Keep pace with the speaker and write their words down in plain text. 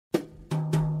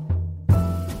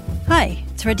Hi,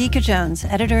 it's Radhika Jones,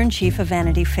 Editor-in-Chief of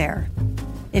Vanity Fair.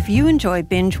 If you enjoy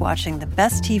binge-watching the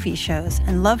best TV shows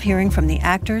and love hearing from the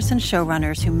actors and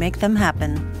showrunners who make them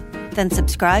happen, then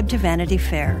subscribe to Vanity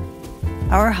Fair.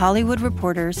 Our Hollywood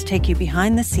reporters take you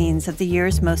behind the scenes of the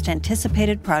year's most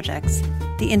anticipated projects,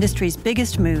 the industry's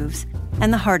biggest moves,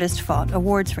 and the hardest-fought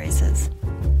awards races.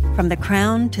 From The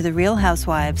Crown to The Real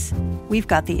Housewives, we've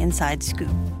got the inside scoop.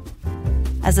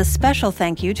 As a special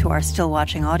thank you to our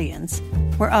still-watching audience,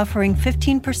 we're offering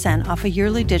 15% off a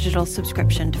yearly digital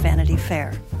subscription to Vanity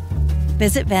Fair.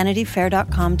 Visit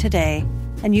vanityfair.com today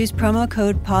and use promo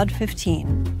code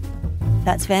POD15.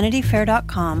 That's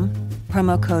vanityfair.com,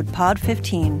 promo code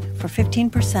POD15 for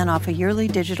 15% off a yearly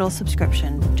digital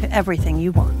subscription to everything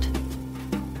you want.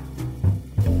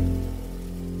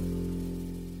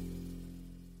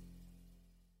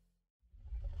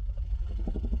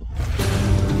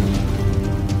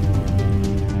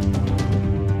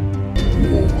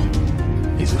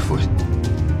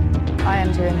 I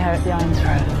am to inherit the Iron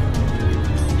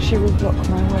Throne. She will block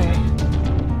my way.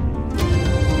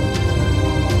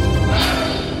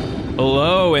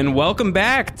 Hello, and welcome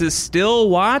back to Still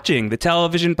Watching, the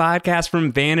television podcast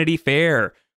from Vanity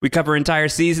Fair. We cover entire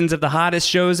seasons of the hottest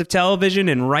shows of television,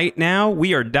 and right now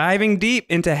we are diving deep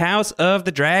into House of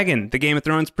the Dragon, the Game of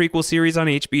Thrones prequel series on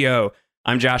HBO.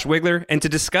 I'm Josh Wigler, and to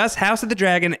discuss House of the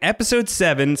Dragon, Episode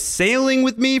 7, Sailing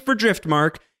with Me for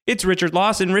Driftmark, it's Richard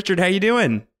Lawson. Richard, how you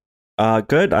doing?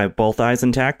 Good. I have both eyes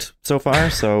intact so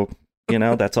far, so,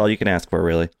 that's all you can ask for,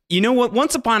 really. You know what?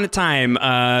 Once upon a time,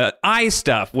 eye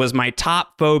stuff was my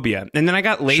top phobia. And then I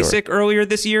got LASIK earlier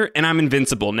this year, and I'm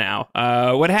invincible now.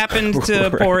 What happened to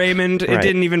poor Aemond? It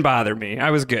didn't even bother me. I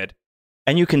was good.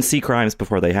 And you can see crimes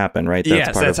before they happen, right?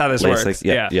 That's how this LASIK. works.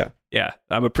 Yeah.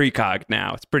 I'm a precog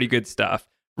now. It's pretty good stuff.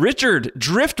 Richard,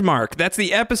 Driftmark. That's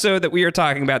the episode that we are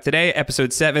talking about today,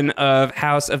 episode 7 of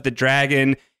House of the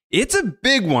Dragon. It's a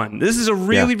big one. This is a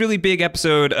really big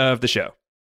episode of the show.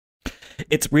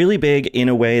 It's really big in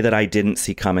a way that I didn't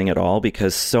see coming at all,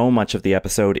 because so much of the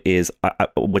episode is,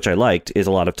 which I liked, is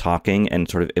a lot of talking and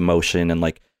sort of emotion and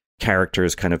like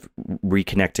characters kind of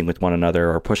reconnecting with one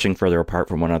another or pushing further apart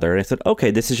from one another. And I said,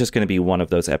 okay, this is just going to be one of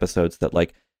those episodes that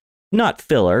like, not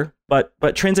filler, but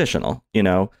transitional,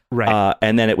 Right.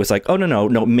 And then it was like, oh,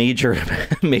 no, major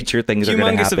things are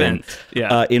going to happen.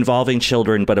 Involving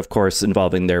children, but of course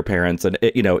involving their parents, and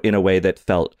in a way that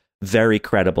felt very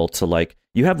credible to like,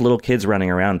 you have little kids running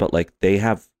around, but like they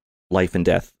have life and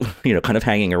death, kind of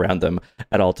hanging around them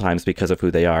at all times because of who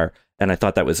they are. And I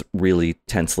thought that was really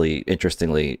tensely,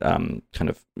 interestingly, kind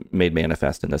of made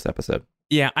manifest in this episode.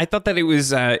 Yeah, I thought that it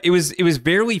was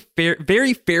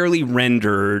very fairly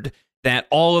rendered that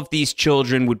all of these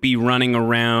children would be running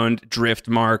around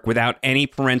Driftmark without any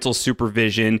parental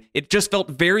supervision. It just felt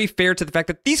very fair to the fact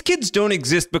that these kids don't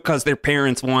exist because their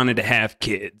parents wanted to have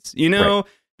kids. Right.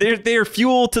 They're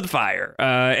fuel to the fire.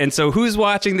 And so who's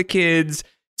watching the kids?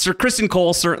 Sir Kristen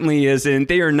Cole certainly isn't.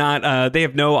 They are not. They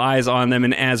have no eyes on them,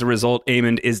 and as a result,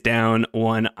 Aemond is down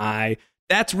one eye.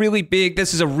 That's really big.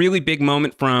 This is a really big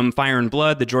moment from Fire and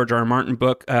Blood, the George R.R. Martin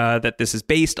book that this is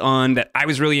based on, that I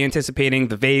was really anticipating.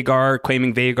 The Vhagar,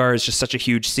 claiming Vhagar is just such a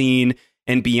huge scene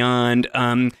and beyond.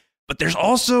 But there's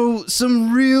also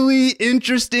some really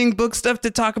interesting book stuff to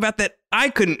talk about that I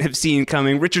couldn't have seen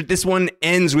coming. Richard, this one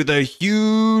ends with a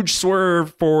huge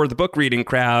swerve for the book reading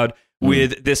crowd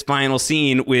with this final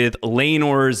scene with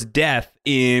Laenor's death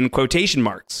in quotation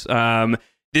marks.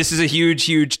 This is a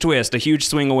huge twist, a huge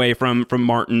swing away from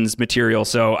Martin's material.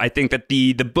 So I think that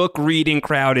the book reading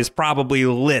crowd is probably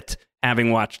lit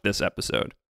having watched this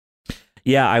episode.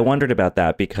 Yeah, I wondered about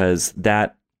that, because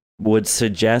that would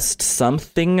suggest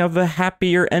something of a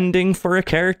happier ending for a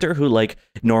character who, like,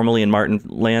 normally in Martin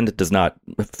land does not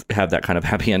have that kind of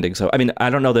happy ending. So, I mean, I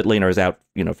don't know that Laenor is out,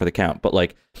 for the count, but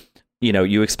like,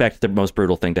 you expect the most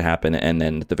brutal thing to happen, and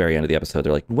then at the very end of the episode,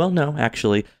 they're like, well, no,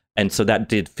 actually. And so that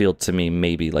did feel to me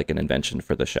maybe like an invention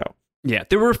for the show. Yeah,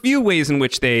 there were a few ways in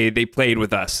which they played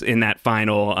with us in that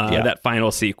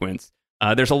final sequence.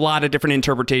 There's a lot of different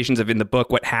interpretations of in the book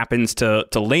what happens to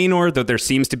Laenor, though there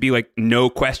seems to be like no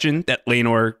question that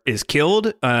Laenor is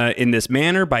killed in this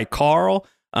manner by Qarl.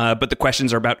 But the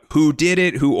questions are about who did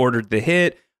it, who ordered the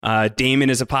hit. Daemon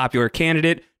is a popular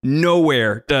candidate.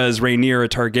 Nowhere does Rhaenyra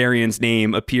Targaryen's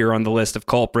name appear on the list of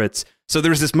culprits. So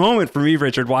there's this moment for me,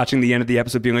 Richard, watching the end of the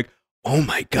episode being like, oh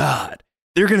my God,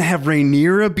 they're going to have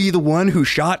Rhaenyra be the one who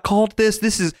shot called this.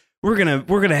 We're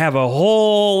gonna have a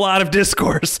whole lot of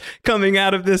discourse coming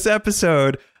out of this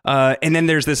episode. And then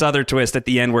there's this other twist at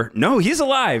the end where, no, he's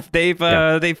alive. They've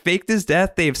faked his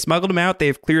death. They've smuggled him out.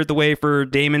 They've cleared the way for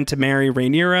Daemon to marry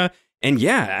Rhaenyra. And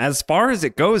yeah, as far as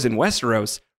it goes in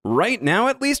Westeros, right now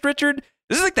at least, Richard,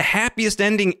 this is like the happiest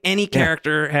ending any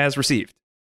character has received.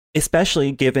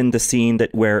 Especially given the scene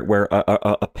that where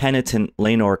a penitent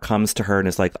Laenor comes to her and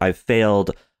is like, I've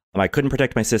failed. I couldn't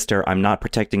protect my sister. I'm not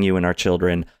protecting you and our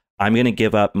children. I'm going to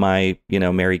give up my,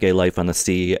 merry gay life on the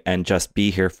sea and just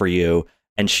be here for you.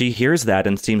 And she hears that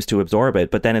and seems to absorb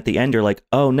it. But then at the end, you're like,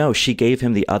 oh, no, she gave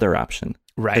him the other option.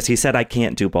 Right. Because he said, I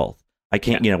can't do both. I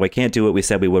can't, I can't do what we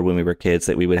said we would when we were kids,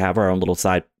 that we would have our own little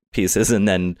side pieces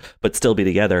but still be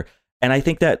together. And I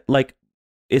think that,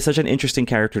 is such an interesting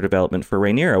character development for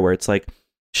Rhaenyra, where it's like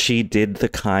she did the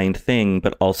kind thing,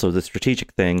 but also the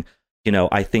strategic thing.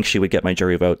 I think she would get my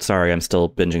jury vote. Sorry, I'm still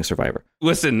binging Survivor.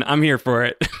 Listen, I'm here for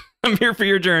it. I'm here for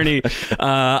your journey.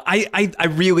 I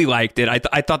really liked it.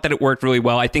 I thought that it worked really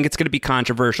well. I think it's going to be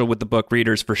controversial with the book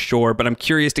readers for sure, but I'm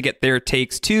curious to get their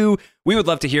takes too. We would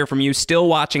love to hear from you.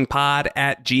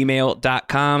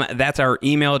 stillwatchingpod@gmail.com. That's our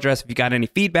email address. If you got any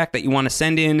feedback that you want to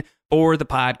send in for the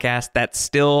podcast, that's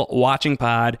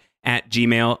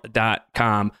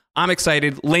stillwatchingpod@gmail.com. I'm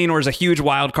excited. Laenor's a huge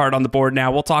wild card on the board now.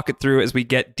 We'll talk it through as we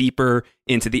get deeper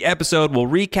into the episode. We'll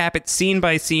recap it scene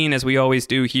by scene, as we always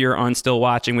do here on Still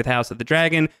Watching with House of the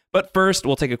Dragon. But first,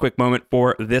 we'll take a quick moment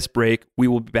for this break. We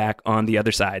will be back on the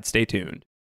other side. Stay tuned.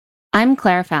 I'm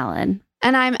Claire Fallon.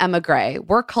 And I'm Emma Gray.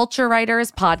 We're culture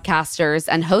writers, podcasters,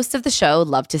 and hosts of the show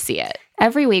Love to See It.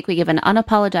 Every week, we give an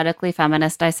unapologetically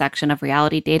feminist dissection of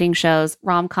reality dating shows,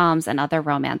 rom-coms, and other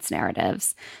romance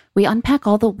narratives. We unpack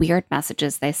all the weird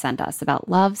messages they send us about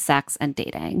love, sex, and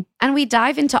dating. And we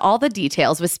dive into all the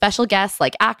details with special guests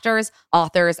like actors,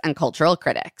 authors, and cultural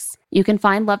critics. You can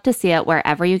find Love to See It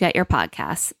wherever you get your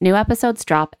podcasts. New episodes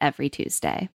drop every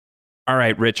Tuesday. All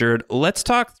right, Richard, let's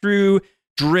talk through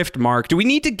Driftmark. Do we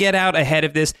need to get out ahead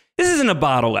of this? This isn't a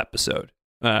bottle episode.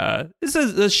 This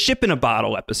is a ship in a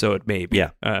bottle episode, maybe. Yeah.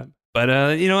 But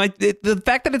the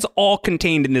fact that it's all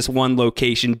contained in this one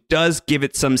location does give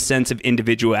it some sense of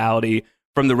individuality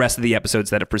from the rest of the episodes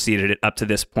that have preceded it up to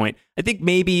this point. I think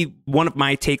maybe one of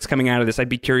my takes coming out of this, I'd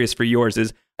be curious for yours,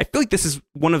 is I feel like this is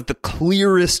one of the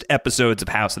clearest episodes of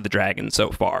House of the Dragon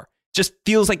so far. Just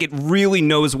feels like it really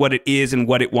knows what it is and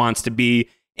what it wants to be.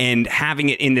 And having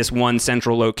it in this one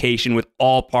central location with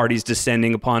all parties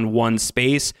descending upon one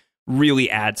space really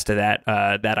adds to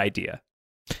that idea.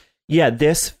 Yeah,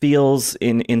 this feels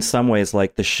in some ways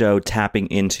like the show tapping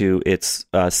into its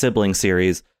sibling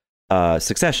series,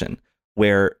 Succession,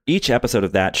 where each episode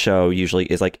of that show usually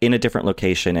is like in a different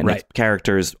location and its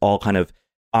characters all kind of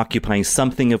occupying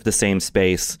something of the same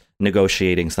space,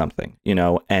 negotiating something,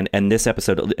 and this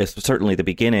episode is certainly the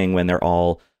beginning when they're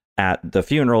all at the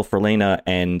funeral for Laena,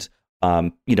 and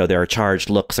there are charged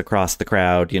looks across the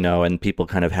crowd, and people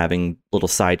kind of having little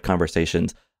side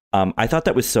conversations. I thought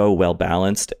that was so well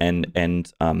balanced and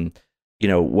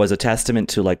was a testament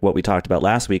to like what we talked about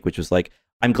last week, which was like,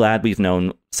 I'm glad we've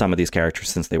known some of these characters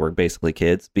since they were basically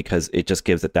kids, because it just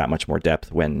gives it that much more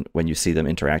depth when you see them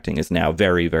interacting as now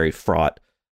very, very fraught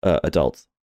adults.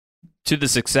 To the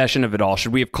succession of it all,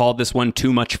 should we have called this one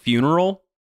Too Much Funeral?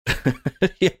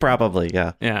 Yeah, probably.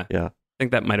 Yeah. I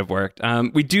think that might have worked.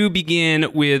 We do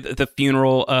begin with the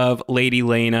funeral of Lady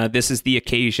Laena. This is the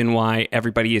occasion why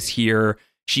everybody is here.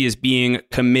 She is being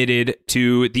committed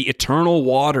to the eternal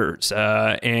waters.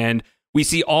 And we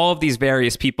see all of these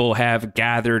various people have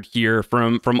gathered here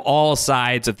from all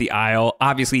sides of the aisle.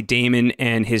 Obviously, Daemon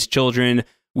and his children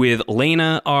with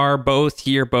Laena are both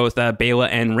here. Both Baela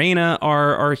and Rhaena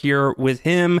are here with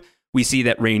him. We see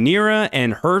that Rhaenyra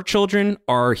and her children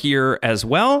are here as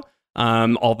well.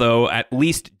 Although at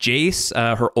least Jace,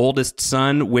 her oldest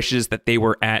son, wishes that they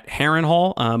were at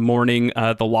Harrenhal, mourning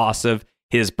the loss of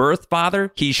his birth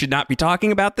father. He should not be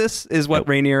talking about this, is what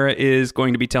Rhaenyra is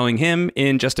going to be telling him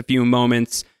in just a few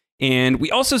moments. And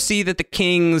we also see that the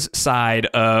king's side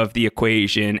of the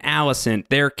equation, Alicent,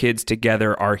 their kids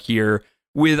together are here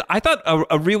with, I thought,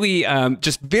 a really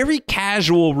just very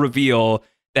casual reveal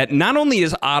that not only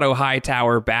is Otto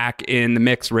Hightower back in the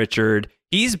mix, Richard,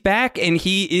 he's back and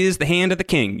he is the hand of the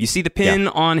king. You see the pin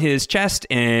on his chest,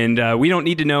 and we don't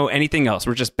need to know anything else.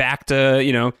 We're just back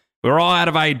to, we're all out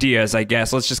of ideas, I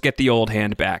guess. Let's just get the old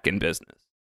hand back in business.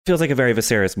 Feels like a very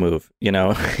Viserys move,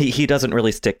 He doesn't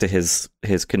really stick to his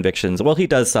convictions. Well, he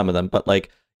does some of them, but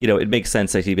it makes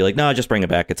sense that he'd be like, no, just bring it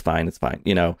back. It's fine.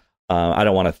 I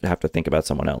don't want to have to think about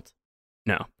someone else.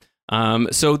 No.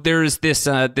 So there's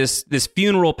this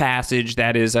funeral passage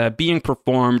that is being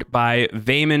performed by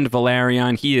Vaemond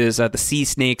Valerion. He is the Sea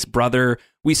Snake's brother.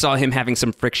 We saw him having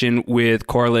some friction with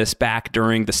Corlys back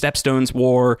during the Stepstones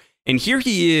War, and here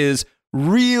he is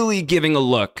really giving a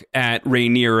look at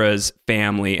Rhaenyra's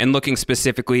family and looking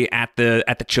specifically at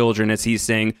the children as he's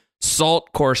saying,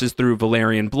 Salt courses through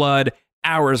Valerian blood.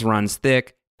 Ours runs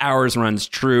thick. Ours runs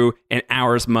true, and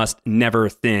ours must never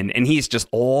thin. And he's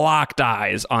just locked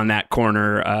eyes on that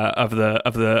corner of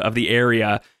the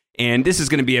area. And this is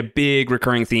going to be a big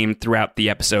recurring theme throughout the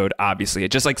episode, obviously.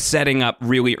 It's just like setting up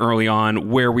really early on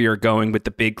where we are going with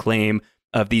the big claim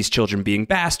of these children being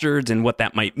bastards and what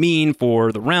that might mean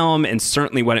for the realm, and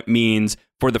certainly what it means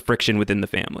for the friction within the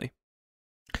family.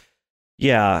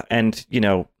 Yeah, and,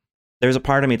 there's a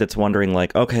part of me that's wondering,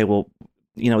 like, okay, well,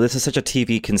 this is such a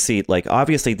TV conceit. Like,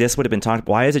 obviously, this would have been talked.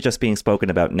 Why is it just being spoken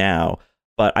about now?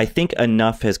 But I think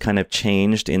enough has kind of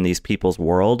changed in these people's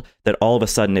world that all of a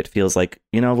sudden it feels like,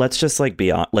 let's just like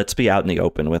let's be out in the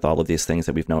open with all of these things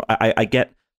that we've known.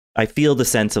 I feel the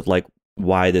sense of like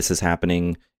why this is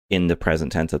happening in the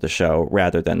present tense of the show,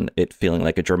 rather than it feeling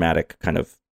like a dramatic kind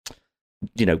of,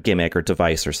 gimmick or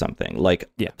device or something. Like,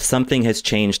 something has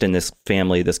changed in this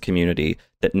family, this community,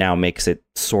 that now makes it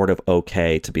sort of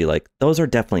okay to be like, those are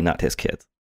definitely not his kids.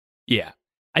 Yeah.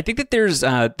 I think that there's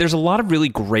a lot of really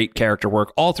great character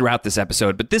work all throughout this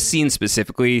episode, but this scene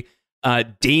specifically,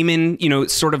 Damon,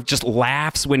 sort of just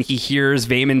laughs when he hears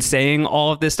Vaemond saying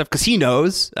all of this stuff, because he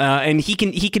knows, and he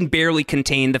can barely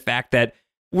contain the fact that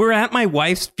we're at my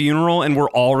wife's funeral and we're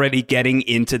already getting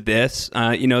into this.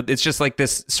 It's just like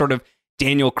this sort of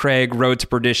Daniel Craig Road to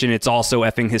Perdition. It's also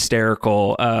effing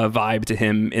hysterical vibe to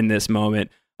him in this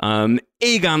moment.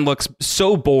 Aegon looks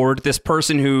so bored. This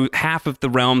person who half of the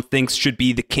realm thinks should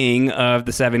be the king of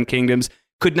the Seven Kingdoms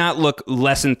could not look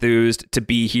less enthused to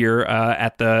be here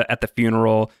at the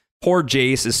funeral. Poor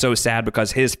Jace is so sad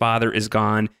because his father is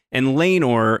gone, and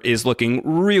Laenor is looking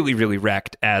really, really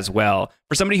wrecked as well.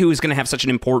 For somebody who is going to have such an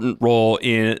important role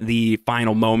in the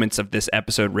final moments of this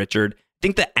episode, Richard, I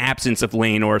think the absence of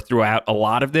Laenor throughout a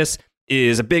lot of this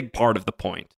is a big part of the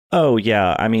point. Oh,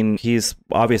 yeah. I mean, he's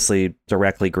obviously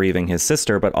directly grieving his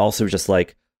sister, but also just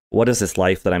like, what is this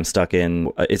life that I'm stuck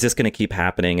in? Is this going to keep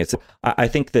happening? I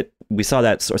think that we saw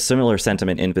that sort of similar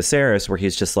sentiment in Viserys, where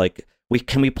he's just like,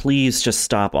 can we please just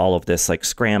stop all of this like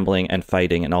scrambling and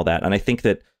fighting and all that? And I think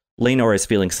that Laenor is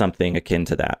feeling something akin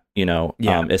to that,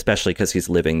 especially because he's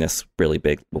living this really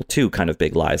big, two kind of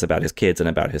big lies about his kids and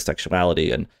about his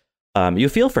sexuality. And you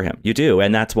feel for him. You do.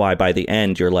 And that's why by the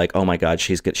end, you're like, oh, my God,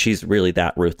 she's really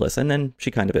that ruthless. And then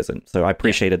she kind of isn't. So I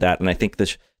appreciated that. And I think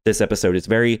this episode is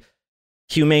very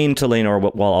humane to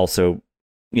Laenor while also,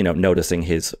 noticing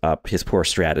his poor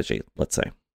strategy, let's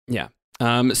say. Yeah.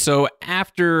 So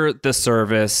after the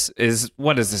service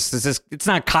what is this? It's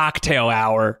not cocktail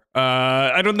hour.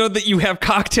 I don't know that you have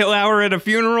cocktail hour at a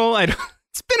funeral.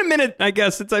 It's been a minute, I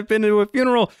guess, since I've been to a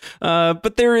funeral.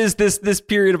 But there is this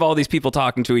period of all these people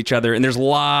talking to each other, and there's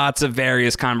lots of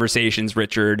various conversations,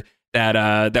 Richard, that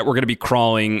we're going to be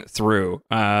crawling through.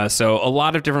 So a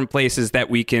lot of different places that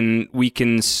we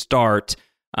can start.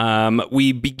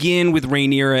 We begin with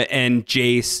Rhaenyra and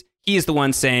Jace. He is the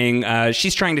one saying,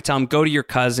 she's trying to tell him, go to your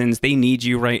cousins. They need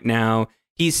you right now.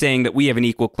 He's saying that we have an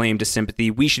equal claim to sympathy.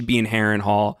 We should be in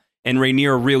Harrenhal. And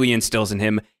Rhaenyra really instills in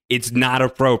him, it's not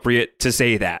appropriate to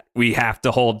say that. We have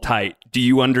to hold tight. Do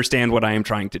you understand what I am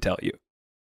trying to tell you?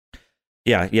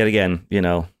 Yeah, yet again,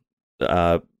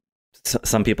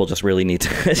 some people just really need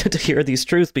to hear these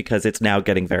truths, because it's now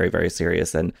getting very, very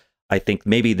serious. And I think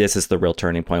maybe this is the real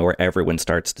turning point where everyone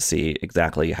starts to see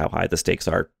exactly how high the stakes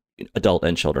are, adult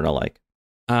and children alike.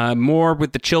 More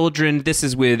with the children. This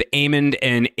is with Aemond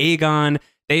and Aegon.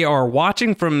 They are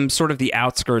watching from sort of the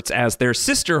outskirts as their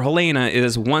sister Helena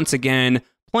is once again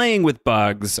playing with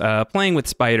bugs, playing with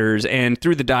spiders, and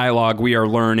through the dialogue we are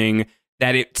learning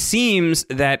that it seems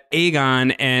that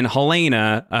Aegon and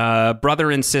Helena,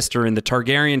 brother and sister in the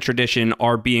Targaryen tradition,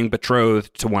 are being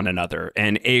betrothed to one another,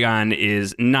 and Aegon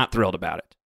is not thrilled about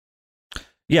it.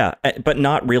 Yeah, but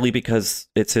not really, because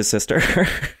it's his sister.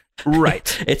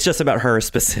 Right. It's just about her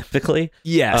specifically.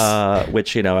 Yes.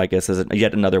 Which, I guess is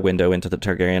yet another window into the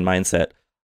Targaryen mindset.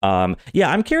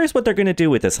 I'm curious what they're going to do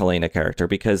with this Helena character,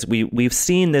 because we've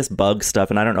seen this bug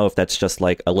stuff, and I don't know if that's just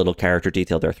like a little character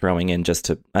detail they're throwing in just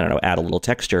to, I don't know, add a little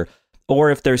texture, or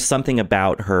if there's something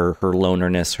about her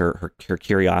lonerness, her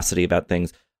curiosity about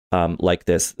things like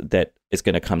this that is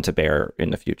going to come to bear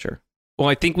in the future. Well,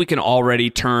 I think we can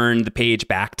already turn the page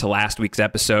back to last week's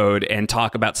episode and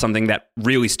talk about something that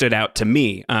really stood out to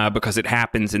me because it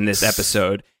happens in this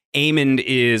episode. Aemond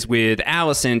is with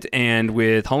Alicent and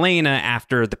with Helena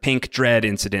after the Pink Dread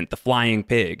incident, the flying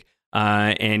pig,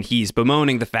 and he's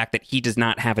bemoaning the fact that he does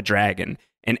not have a dragon.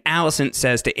 And Alicent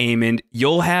says to Aemond,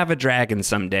 you'll have a dragon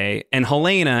someday. And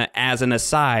Helena, as an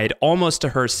aside, almost to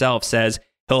herself, says,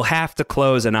 he'll have to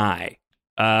close an eye.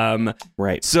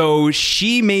 Right. So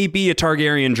she may be a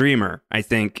Targaryen dreamer, I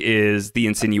think, is the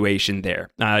insinuation there.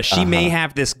 She may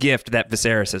have this gift that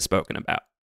Viserys has spoken about.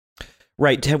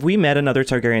 Right. Have we met another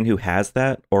Targaryen who has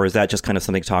that? Or is that just kind of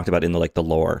something talked about in the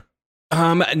lore?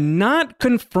 Not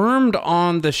confirmed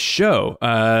on the show.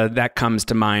 That comes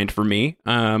to mind for me.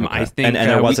 Okay. I think, and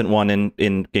there wasn't one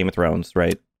in Game of Thrones,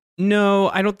 right? No,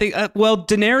 I don't think. Well,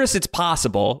 Daenerys, it's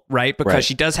possible, right? Because Right.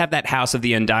 she does have that House of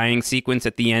the Undying sequence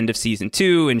at the end of season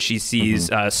 2, and she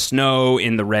sees Snow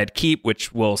in the Red Keep,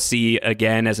 which we'll see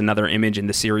again as another image in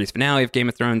the series finale of Game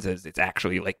of Thrones, as it's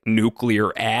actually like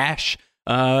nuclear ash.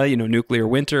 Nuclear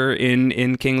winter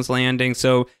in King's Landing.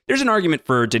 So there's an argument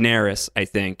for Daenerys, I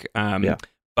think.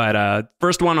 But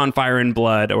first one on Fire and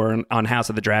Blood, or on House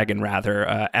of the Dragon,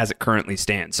 rather, as it currently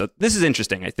stands. So this is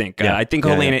interesting, I think. I think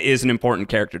Helena is an important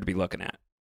character to be looking at.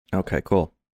 Okay,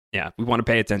 cool. Yeah, we want to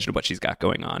pay attention to what she's got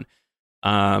going on.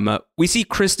 We see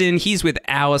Kristen, he's with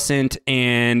Alicent,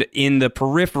 and in the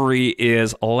periphery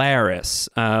is Larys.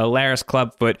 Larys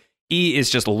Clubfoot. He is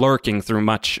just lurking through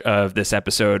much of this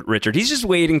episode, Richard. He's just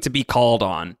waiting to be called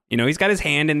on. He's got his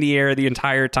hand in the air the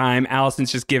entire time.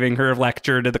 Alicent's just giving her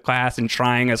lecture to the class and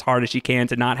trying as hard as she can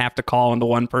to not have to call on the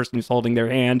one person who's holding their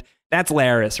hand. That's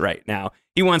Larys right now.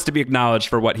 He wants to be acknowledged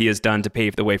for what he has done to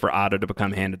pave the way for Otto to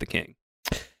become Hand of the King.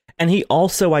 And he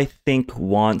also, I think,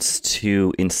 wants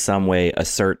to, in some way,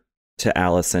 assert to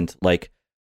Alicent,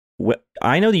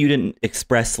 I know that you didn't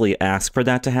expressly ask for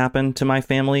that to happen to my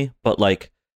family, but,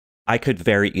 I could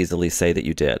very easily say that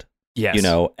you did. Yes.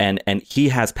 And he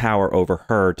has power over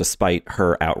her despite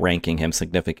her outranking him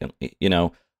significantly,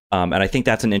 and I think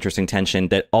that's an interesting tension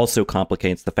that also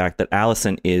complicates the fact that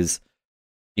Alicent is,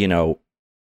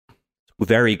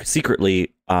 very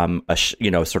secretly,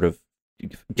 sort of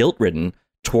guilt-ridden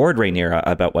toward Rhaenyra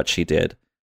about what she did,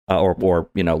 or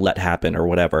let happen or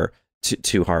whatever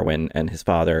to Harwin and his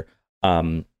father.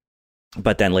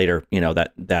 But then later,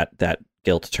 that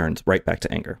guilt turns right back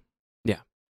to anger.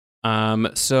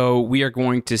 So we are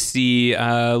going to see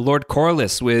Lord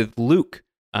Corlys with Luke,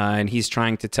 and he's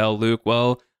trying to tell Luke,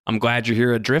 well, I'm glad you're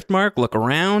here at Driftmark. Look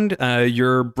around.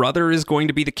 Your brother is going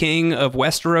to be the king of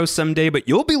Westeros someday, but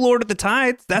you'll be Lord of the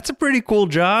Tides. That's a pretty cool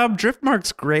job.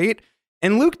 Driftmark's great.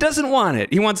 And Luke doesn't want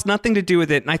it. He wants nothing to do with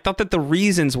it. And I thought that the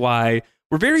reasons why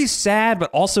were very sad,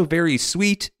 but also very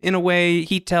sweet in a way.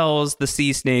 He tells the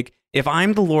sea snake, if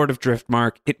I'm the Lord of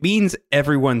Driftmark, it means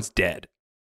everyone's dead.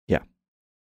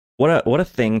 What a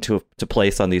thing to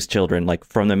place on these children.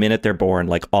 From the minute they're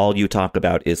born, all you talk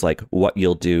about is what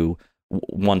you'll do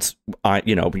once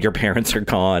your parents are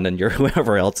gone and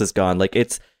whoever else is gone.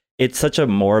 It's such a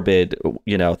morbid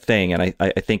thing, and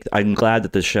I think I'm glad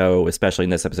that the show, especially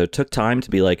in this episode, took time to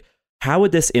be how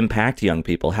would this impact young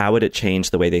people? How would it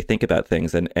change the way they think about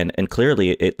things? And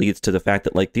clearly it leads to the fact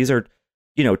that these are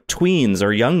tweens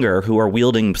or younger who are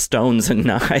wielding stones and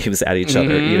knives at each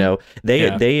other.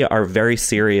 They are very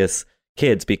serious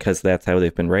kids because that's how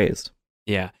they've been raised.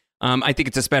 Yeah. I think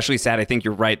it's especially sad. I think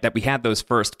you're right that we had those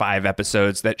first 5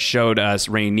 episodes that showed us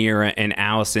Rhaenyra and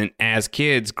Alicent as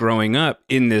kids growing up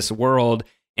in this world.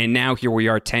 And now here we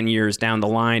are 10 years down the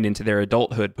line into their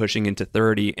adulthood, pushing into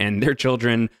 30, and their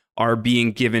children are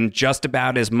being given just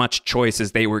about as much choice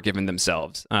as they were given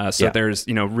themselves. There's,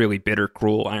 really bitter,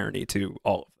 cruel irony to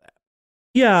all of that.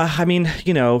 Yeah, I mean,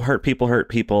 hurt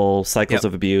people, cycles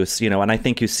of abuse, and I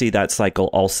think you see that cycle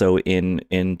also in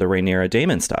the Rhaenyra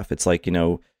Daemon stuff. It's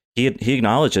he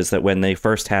acknowledges that when they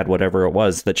first had whatever it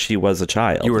was, that she was a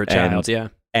child. You were a child, yeah.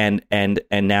 And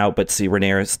now, but see,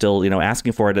 Rhaenyra is still,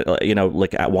 asking for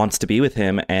it, wants to be with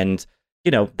him, and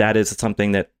that is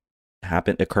something that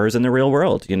occurs in the real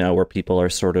world, where people are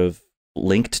sort of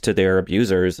linked to their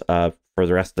abusers for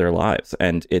the rest of their lives.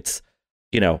 And it's,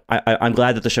 I'm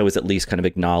glad that the show is at least kind of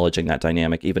acknowledging that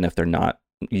dynamic, even if they're not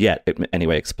yet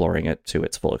anyway exploring it to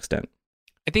its full extent.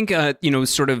 I think,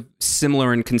 sort of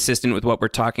similar and consistent with what we're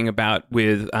talking about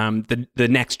with the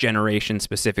next generation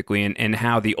specifically, and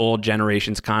how the old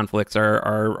generation's conflicts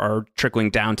are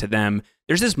trickling down to them.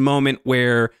 There's this moment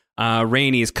where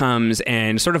Rhaenys comes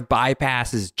and sort of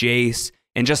bypasses Jace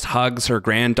and just hugs her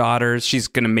granddaughters. She's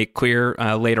going to make clear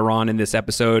later on in this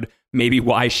episode maybe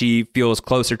why she feels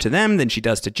closer to them than she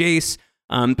does to Jace.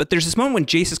 But there's this moment when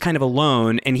Jace is kind of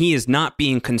alone and he is not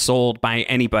being consoled by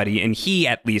anybody. And he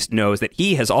at least knows that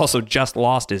he has also just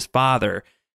lost his father.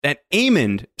 That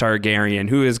Aemond Targaryen,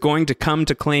 who is going to come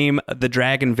to claim the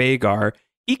dragon Vhagar,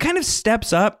 he kind of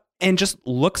steps up and just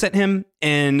looks at him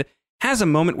and has a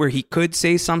moment where he could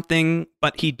say something,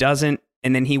 but he doesn't.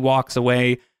 And then he walks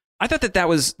away. I thought that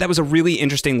was a really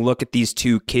interesting look at these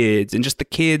two kids and just the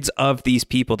kids of these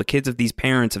people, the kids of these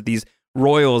parents, of these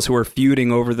royals who are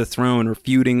feuding over the throne or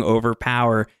feuding over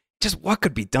power. Just what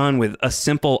could be done with a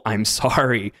simple "I'm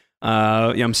sorry."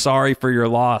 I'm sorry for your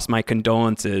loss. My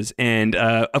condolences. And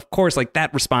of course, like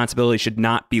that responsibility should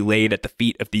not be laid at the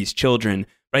feet of these children.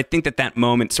 But I think that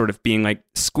moment sort of being like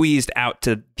squeezed out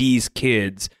to these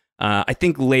kids, I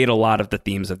think laid a lot of the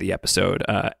themes of the episode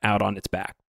out on its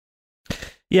back.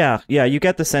 Yeah. You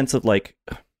get the sense of like,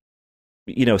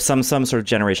 some sort of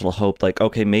generational hope. Like,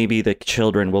 okay, maybe the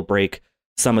children will break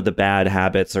some of the bad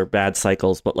habits or bad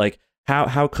cycles. But like,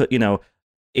 how could,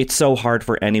 it's so hard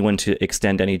for anyone to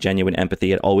extend any genuine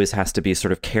empathy. It always has to be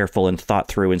sort of careful and thought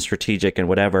through and strategic and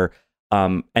whatever.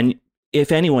 And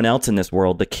if anyone else in this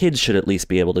world, the kids should at least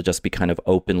be able to just be kind of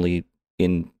openly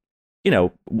in,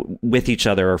 with each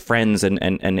other or friends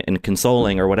and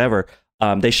consoling or whatever.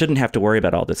 They shouldn't have to worry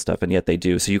about all this stuff, and yet they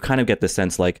do. So you kind of get the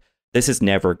sense like this is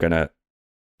never going to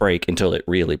break until it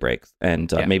really breaks.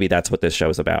 And maybe that's what this show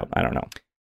is about. I don't know.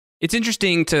 It's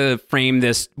interesting to frame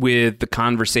this with the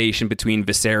conversation between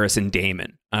Viserys and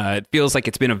Daemon. It feels like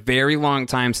it's been a very long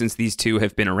time since these two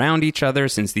have been around each other,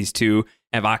 since these two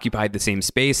have occupied the same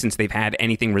space, since they've had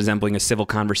anything resembling a civil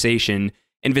conversation.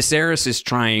 And Viserys is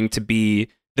trying to be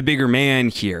the bigger man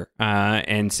here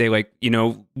and say, like,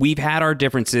 we've had our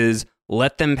differences.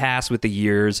 Let them pass with the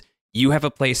years. You have a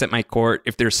place at my court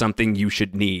if there's something you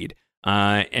should need.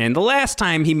 And the last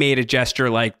time he made a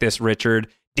gesture like this, Richard,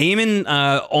 Daemon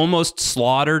almost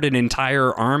slaughtered an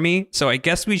entire army, so I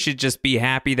guess we should just be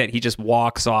happy that he just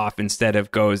walks off instead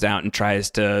of goes out and tries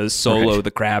to solo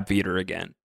the crab feeder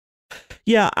again.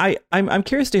 Yeah, I'm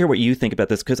curious to hear what you think about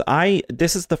this, because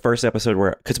this is the first episode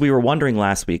because we were wondering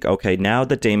last week, okay, now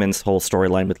that Daemon's whole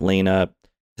storyline with Laena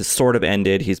has sort of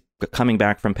ended, he's coming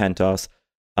back from Pentos,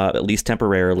 at least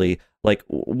temporarily. Like,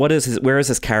 where is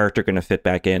his character going to fit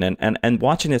back in? And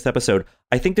watching this episode,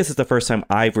 I think this is the first time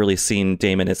I've really seen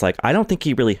Daemon. It's like, I don't think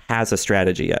he really has a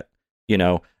strategy yet,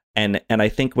 And I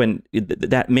think when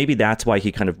maybe that's why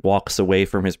he kind of walks away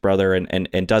from his brother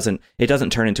and doesn't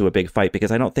turn into a big fight,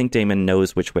 because I don't think Daemon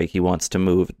knows which way he wants to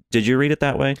move. Did you read it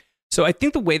that way? So I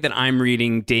think the way that I'm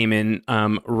reading Daemon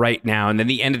right now, and then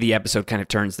the end of the episode kind of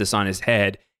turns this on his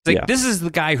head. It's like, This is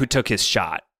the guy who took his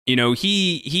shot.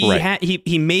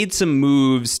 He made some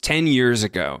moves 10 years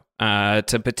ago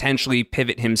to potentially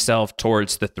pivot himself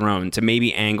towards the throne, to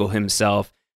maybe angle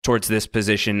himself towards this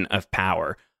position of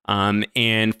power.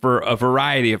 And for a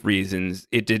variety of reasons,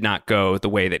 it did not go the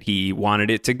way that he wanted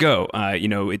it to go.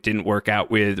 It didn't work out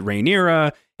with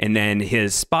Rhaenyra, and then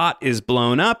his spot is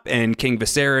blown up, and King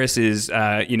Viserys is,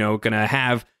 going to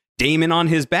have Daemon on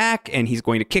his back, and he's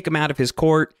going to kick him out of his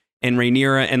court. And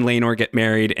Rhaenyra and Laenor get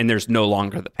married, and there's no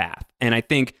longer the path. And I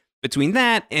think between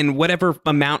that and whatever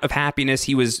amount of happiness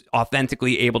he was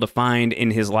authentically able to find in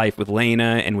his life with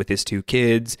Laena and with his two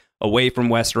kids, away from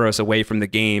Westeros, away from the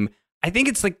game, I think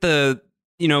it's like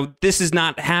this is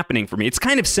not happening for me. It's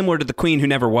kind of similar to The Queen Who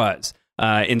Never Was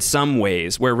in some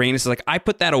ways, where Rhaenys is like, I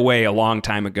put that away a long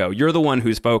time ago. You're the one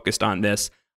who's focused on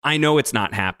this. I know it's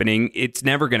not happening. It's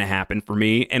never going to happen for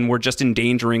me. And we're just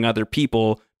endangering other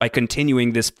people by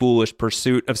continuing this foolish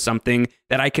pursuit of something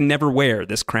that I can never wear,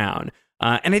 this crown.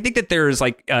 And I think that there's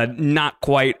like a not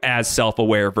quite as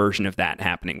self-aware version of that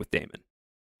happening with Daemon.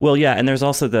 Well, yeah. And there's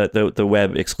also the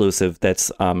web exclusive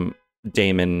that's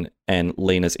Daemon and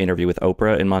Laena's interview with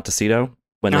Oprah in Montecito,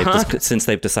 when since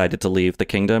they've decided to leave the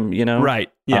kingdom,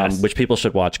 right? Yes, which people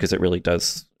should watch because it really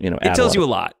does, it tells you a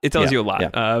lot. It tells you a lot.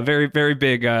 Yeah. Very, very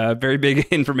big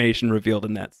information revealed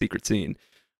in that secret scene.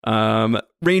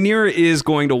 Rhaenyra is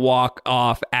going to walk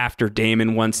off after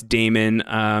Daemon once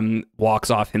Daemon walks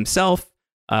off himself.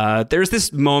 There's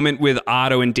this moment with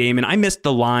Otto and Daemon. I missed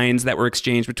the lines that were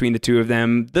exchanged between the two of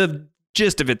them. The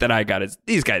gist of it that I got is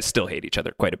these guys still hate each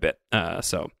other quite a bit.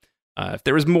 So if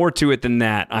there was more to it than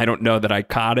that, I don't know that I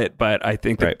caught it, but I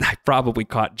think that I probably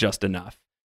caught just enough.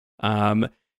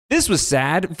 This was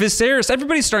sad. Viserys,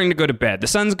 everybody's starting to go to bed. The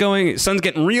sun's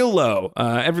getting real low.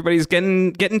 Everybody's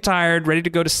getting tired, ready to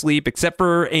go to sleep, except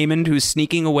for Aemond, who's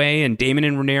sneaking away, and Daemon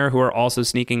and Rhaenyra, who are also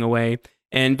sneaking away.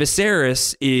 And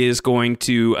Viserys is going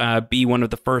to be one of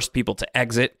the first people to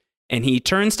exit. And he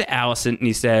turns to Alicent and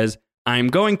he says, I'm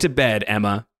going to bed,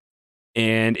 Emma.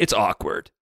 And it's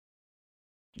awkward.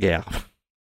 Yeah.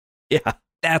 Yeah.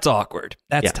 That's awkward.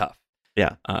 That's tough.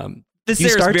 Yeah.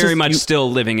 Viserys very much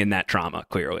still living in that trauma,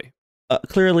 clearly.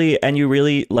 Clearly, and you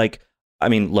really, look,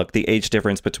 the age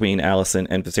difference between Alicent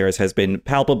and Viserys has been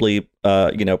palpably,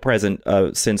 present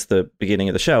since the beginning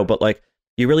of the show, but,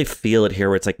 you really feel it here,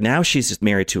 where it's like, now she's just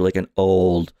married to, an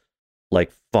old,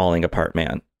 falling apart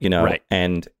man, Right.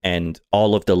 And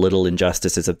all of the little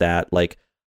injustices of that,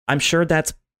 I'm sure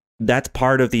that's that's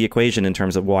part of the equation in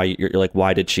terms of why you're like,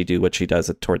 why did she do what she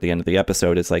does toward the end of the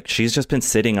episode? Is like she's just been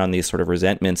sitting on these sort of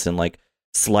resentments and like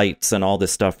slights and all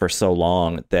this stuff for so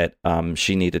long that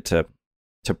she needed to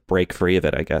break free of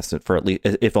it, I guess, for at least,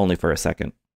 if only for a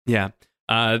second. Yeah.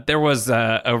 There was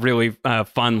a really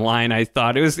fun line. I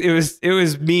thought it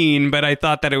was mean, but I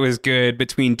thought that it was good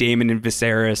between Daemon and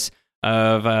Viserys.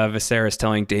 Of Viserys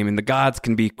telling Daemon the gods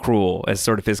can be cruel as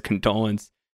sort of his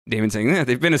condolence. Daemon saying,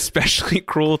 they've been especially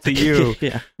cruel to you.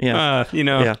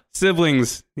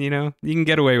 Siblings. You can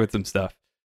get away with some stuff.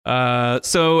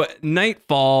 So night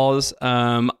falls.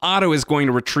 Otto is going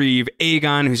to retrieve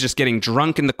Aegon, who's just getting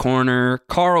drunk in the corner.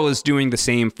 Carl is doing the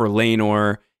same for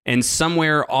Laenor. And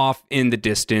somewhere off in the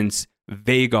distance,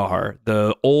 Vhagar,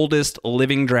 the oldest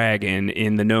living dragon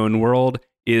in the known world,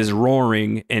 is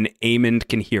roaring, and Aemond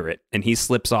can hear it. And he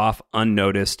slips off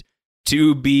unnoticed.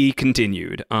 To be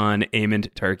continued on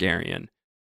Aemond Targaryen.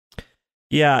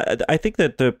 Yeah, I think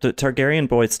that the Targaryen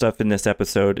boy stuff in this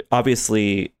episode,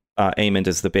 obviously Aemond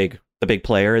is the big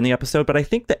player in the episode, but I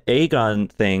think the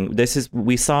Aegon thing,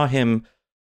 we saw him,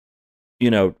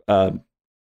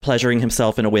 pleasuring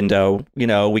himself in a window. We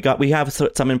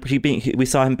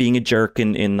saw him being a jerk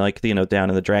in like, down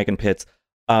in the dragon pits.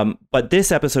 But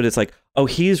this episode is like, oh,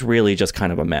 he's really just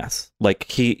kind of a mess. Like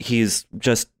he's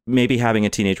just maybe having a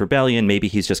teenage rebellion. Maybe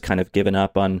he's just kind of given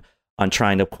up on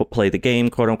trying to play the game,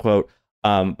 quote unquote.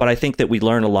 But I think that we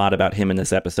learn a lot about him in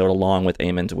this episode, along with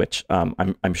Aemond, which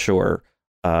I'm sure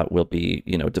will be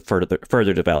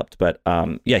further developed. But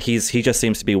he just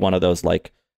seems to be one of those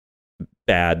like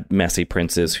bad, messy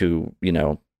princes who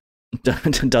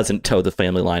doesn't toe the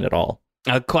family line at all.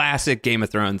 A classic Game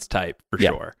of Thrones type, for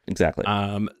sure. Exactly.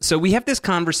 So we have this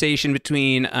conversation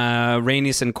between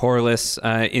Rhaenys and Corlys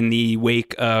in the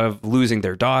wake of losing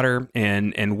their daughter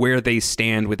and where they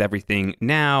stand with everything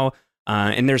now.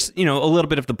 And there's, a little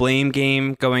bit of the blame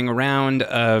game going around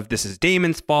of this is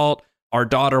Daemon's fault. Our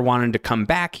daughter wanted to come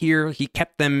back here. He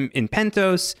kept them in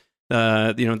Pentos.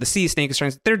 The sea snake is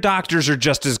trying. Their doctors are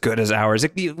just as good as ours.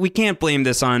 We can't blame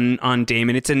this on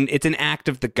Daemon. It's an act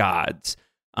of the gods.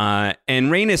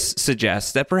 And Rhaenys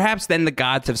suggests that perhaps then the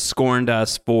gods have scorned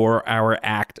us for our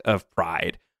act of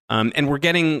pride. And we're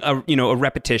getting a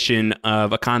repetition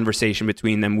of a conversation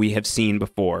between them we have seen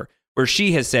before, where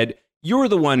she has said, "You're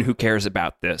the one who cares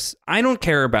about this. I don't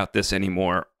care about this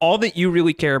anymore. All that you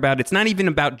really care about, it's not even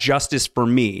about justice for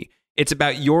me. It's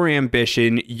about your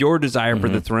ambition, your desire for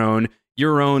the throne,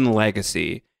 your own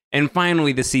legacy." And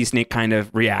finally, the sea snake kind of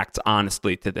reacts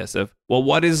honestly to this of, well,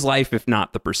 what is life if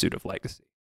not the pursuit of legacy?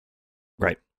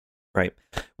 Right.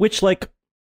 Which like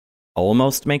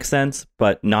almost makes sense,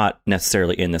 but not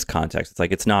necessarily in this context. It's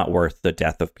like, it's not worth the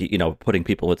death of, putting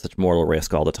people at such mortal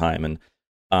risk all the time. And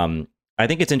I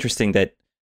think it's interesting that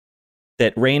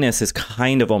Rhaenys is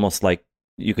kind of almost like,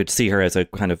 you could see her as a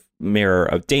kind of mirror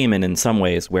of Daemon in some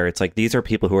ways, where it's like, these are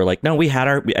people who are like, no,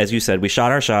 as you said, we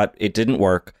shot our shot. It didn't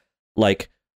work. Like,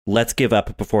 let's give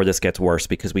up before this gets worse,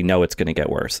 because we know it's going to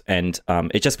get worse. And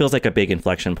it just feels like a big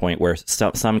inflection point where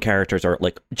some characters are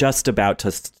like just about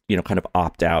to, kind of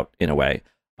opt out in a way,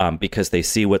 because they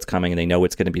see what's coming and they know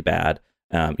it's going to be bad.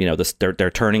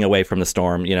 They're turning away from the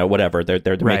storm, whatever.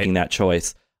 They're making that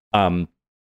choice.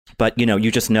 But,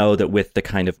 you just know that with the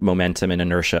kind of momentum and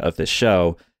inertia of this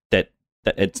show, that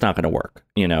it's not going to work.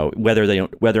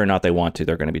 Whether or not they want to,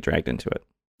 they're going to be dragged into it.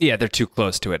 Yeah, they're too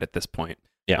close to it at this point.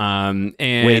 Yeah. And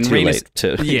way too late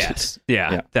to. Yes.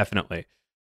 Yeah, definitely.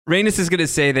 Rhaenys is going to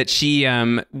say that she,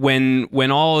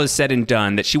 when all is said and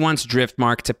done, that she wants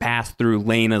Driftmark to pass through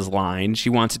Laena's line. She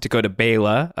wants it to go to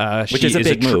Baela, which is a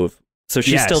big move. So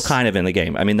she's still kind of in the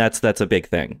game. I mean, that's a big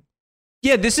thing.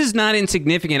 Yeah, this is not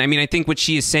insignificant. I mean, I think what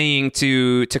she is saying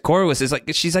to Corlys is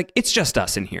like, she's like, it's just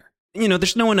us in here.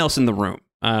 There's no one else in the room.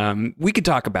 We could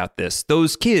talk about this.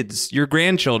 Those kids, your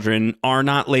grandchildren, are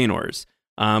not Laenor's.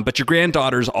 But your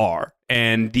granddaughters are,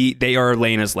 and they are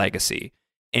Laena's legacy.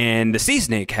 And the sea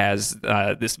snake has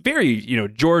this very,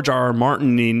 George R. R.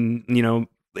 Martin,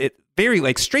 very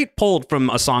like straight pulled from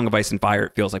A Song of Ice and Fire,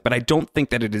 it feels like. But I don't think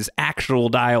that it is actual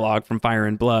dialogue from Fire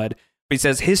and Blood. But he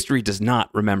says history does not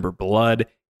remember blood;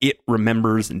 it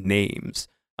remembers names.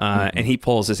 And he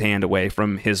pulls his hand away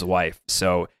from his wife,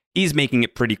 so he's making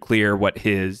it pretty clear what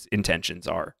his intentions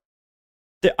are.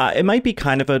 It might be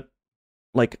kind of a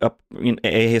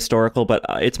ahistorical, but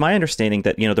it's my understanding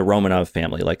that, the Romanov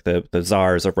family, like the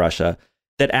Tsars of Russia,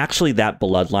 that actually that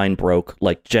bloodline broke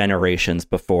like generations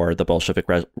before the Bolshevik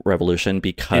Revolution,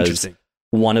 because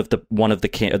one of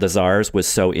the Tsars was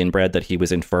so inbred that he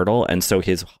was infertile, and so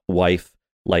his wife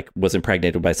like was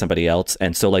impregnated by somebody else,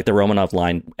 and so like the Romanov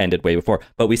line ended way before,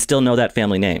 but we still know that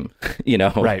family name, you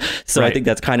know. Right. So right. I think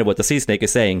that's kind of what the Sea Snake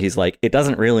is saying. He's like, it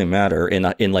doesn't really matter in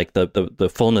like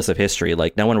the fullness of history.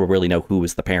 Like no one will really know who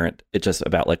was the parent. It's just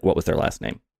about like what was their last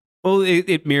name. Well,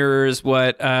 it mirrors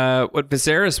what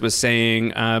Viserys was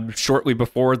saying shortly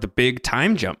before the big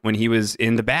time jump when he was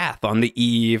in the bath on the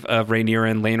eve of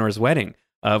Rhaenyra and Laenor's wedding.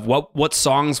 Of what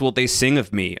songs will they sing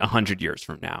of me 100 years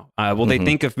from now? Will they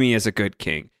think of me as a good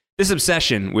king? This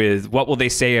obsession with what will they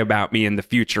say about me in the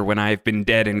future when I've been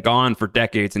dead and gone for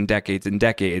decades and decades and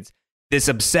decades. This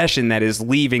obsession that is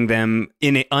leaving them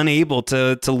unable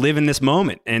to live in this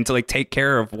moment and to like take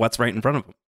care of what's right in front of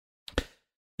them.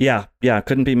 Yeah,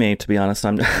 couldn't be me, to be honest.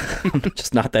 I'm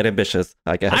just not that ambitious,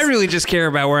 I guess. I really just care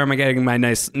about where am I getting my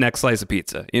nice next slice of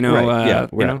pizza. You know, right,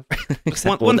 you know,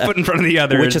 exactly. one foot in front of the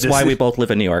other. Which is why we both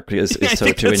live in New York, is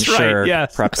so to ensure right,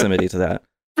 yes. proximity to that.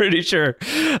 Pretty sure.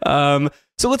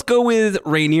 So let's go with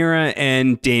Rhaenyra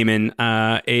and Daemon.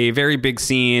 A very big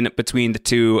scene between the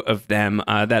two of them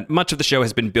that much of the show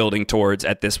has been building towards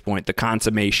at this point, the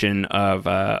consummation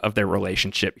of their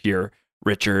relationship here.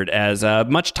 Richard, as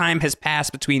much time has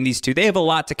passed between these two, they have a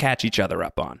lot to catch each other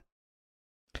up on.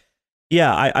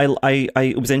 Yeah, I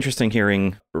it was interesting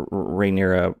hearing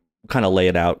Rhaenyra kind of lay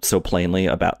it out so plainly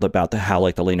about how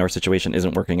like the Laenor situation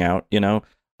isn't working out, you know?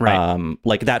 Right.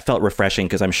 Like that felt refreshing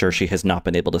because I'm sure she has not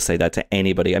been able to say that to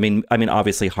anybody. I mean,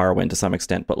 obviously Harwin to some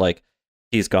extent, but like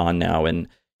he's gone now, and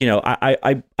you know,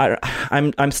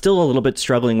 I'm still a little bit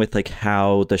struggling with like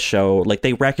how the show, like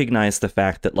they recognize the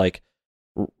fact that like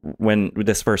when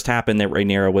this first happened that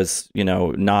Rhaenyra was, you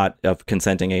know, not of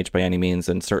consenting age by any means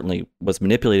and certainly was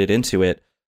manipulated into it.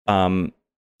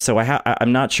 So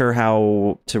I'm not sure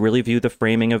how to really view the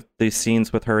framing of these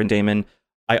scenes with her and Daemon.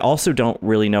 I also don't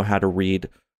really know how to read,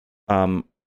 you know,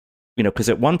 because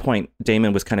at one point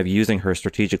Daemon was kind of using her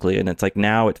strategically, and it's like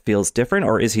now it feels different,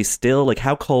 or is he still like,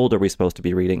 how cold are we supposed to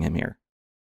be reading him here?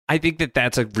 I think that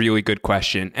that's a really good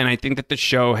question. And I think that the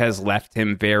show has left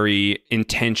him very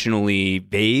intentionally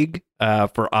vague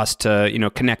for us to, you know,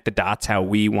 connect the dots how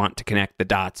we want to connect the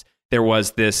dots. There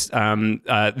was this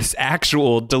this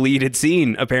actual deleted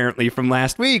scene, apparently, from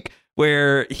last week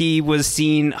where he was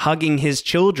seen hugging his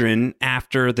children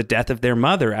after the death of their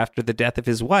mother, after the death of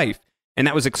his wife. And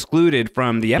that was excluded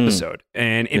from the episode.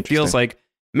 And it feels like,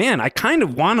 man, I kind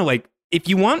of want to like, if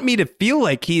you want me to feel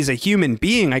like he's a human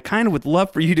being, I kind of would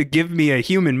love for you to give me a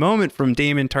human moment from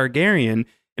Daemon Targaryen. And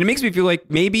it makes me feel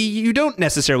like maybe you don't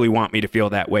necessarily want me to feel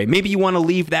that way. Maybe you want to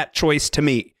leave that choice to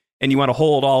me, and you want to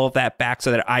hold all of that back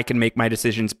so that I can make my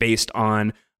decisions based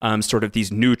on sort of these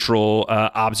neutral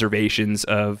observations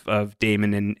of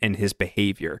Daemon and his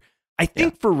behavior. I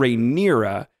think for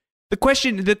Rhaenyra, the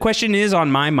question is on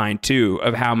my mind too,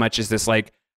 of how much is this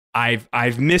like,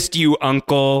 I've missed you,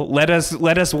 uncle. Let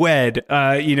us wed.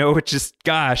 You know, which is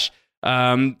gosh.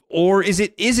 Or is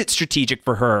it strategic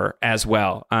for her as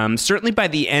well? Certainly by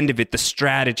the end of it, the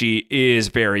strategy is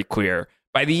very clear.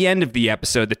 By the end of the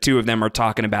episode, the two of them are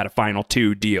talking about a final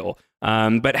two deal.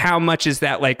 But how much is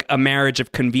that like a marriage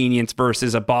of convenience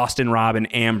versus a Boston Rob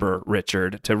and Amber,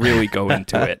 Richard, to really go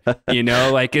into it? You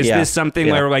know, like, is this something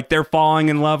where like they're falling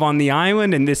in love on the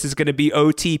island and this is going to be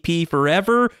OTP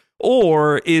forever?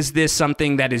 Or is this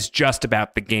something that is just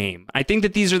about the game? I think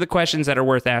that these are the questions that are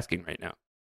worth asking right now.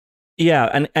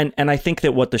 Yeah, and I think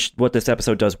that what this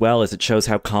episode does well is it shows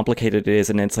how complicated it is,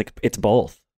 and it's like it's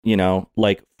both. You know,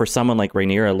 like for someone like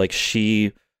Rhaenyra, like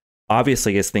she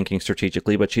obviously is thinking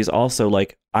strategically, but she's also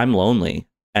like, I'm lonely,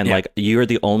 and like you're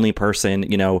the only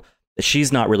person. You know,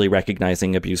 she's not really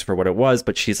recognizing abuse for what it was,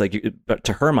 but she's like, but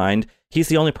to her mind, he's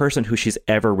the only person who she's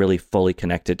ever really fully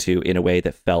connected to in a way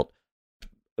that felt,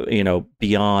 you know,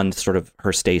 beyond sort of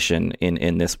her station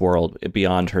in this world,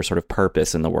 beyond her sort of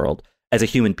purpose in the world. As a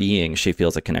human being, she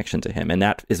feels a connection to him, and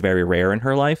that is very rare in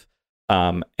her life.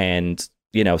 And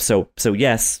you know, so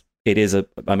yes, it is a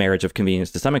marriage of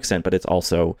convenience to some extent, but it's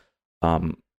also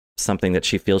something that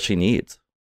she feels she needs.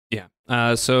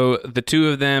 Yeah. So the two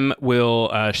of them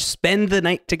will spend the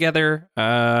night together.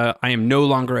 I am no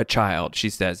longer a child, she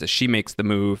says, as she makes the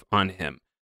move on him.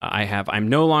 I'm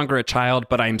no longer a child,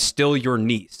 but I'm still your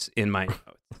niece in my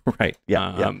notes. Right.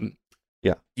 Yeah.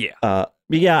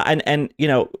 Yeah. And you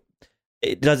know,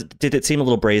 did it seem a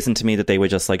little brazen to me that they would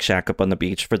just like shack up on the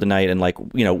beach for the night, and like,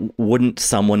 you know, wouldn't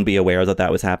someone be aware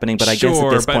that was happening? But I guess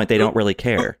at this point they don't really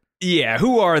care. Yeah,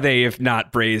 who are they if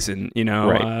not brazen? You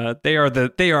know, right. They are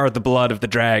the blood of the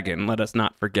dragon. Let us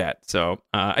not forget. So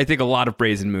I think a lot of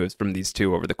brazen moves from these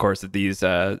two over the course of these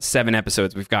 7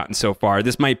 episodes we've gotten so far.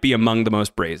 This might be among the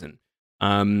most brazen.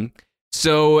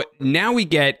 So now we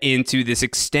get into this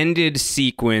extended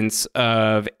sequence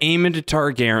of Aemond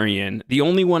Targaryen, the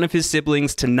only one of his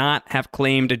siblings to not have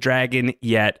claimed a dragon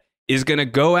yet, is going to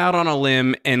go out on a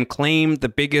limb and claim the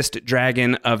biggest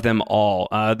dragon of them all.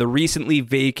 The recently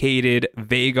vacated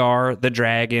Vhagar the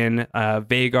dragon.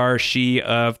 Vhagar, she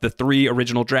of the 3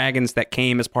 original dragons that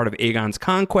came as part of Aegon's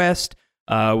conquest,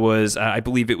 was, I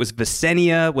believe it was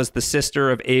Visenya, was the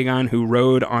sister of Aegon who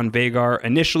rode on Vhagar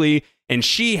initially, and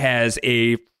she has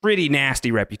a pretty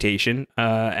nasty reputation,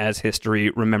 as history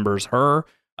remembers her.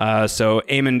 So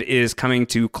Aemond is coming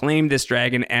to claim this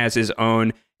dragon as his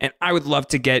own. And I would love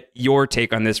to get your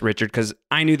take on this, Richard, because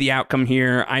I knew the outcome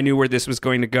here. I knew where this was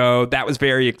going to go. That was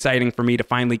very exciting for me to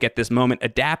finally get this moment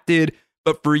adapted.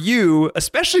 But for you,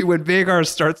 especially when Vhagar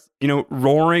starts,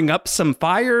 roaring up some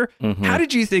fire, how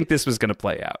did you think this was going to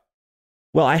play out?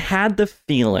 Well, I had the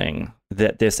feeling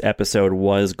that this episode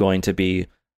was going to be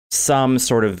some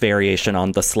sort of variation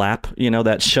on The Slap,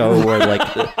 that show where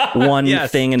like one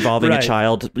thing involving a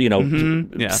child,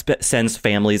 sends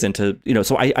families into,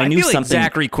 so I knew feel like something.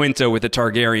 Zachary Quinto with a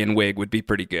Targaryen wig would be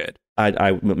pretty good.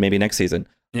 I maybe next season.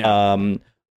 Yeah.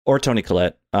 Or Toni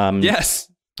Collette. Yes.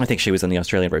 I think she was in the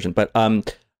Australian version, but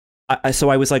so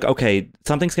I was like, okay,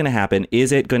 something's going to happen.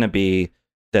 Is it going to be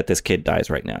that this kid dies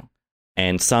right now?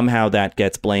 And somehow that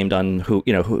gets blamed on who,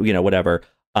 whatever.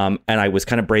 And I was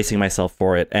kind of bracing myself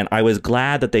for it. And I was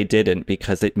glad that they didn't,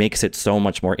 because it makes it so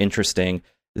much more interesting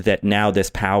that now this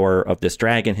power of this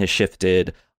dragon has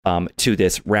shifted to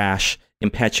this rash,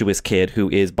 impetuous kid who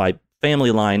is by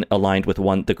family line aligned with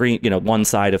one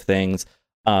side of things,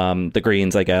 the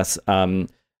Greens, I guess.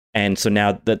 And so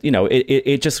now that,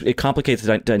 it complicates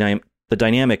the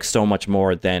dynamic so much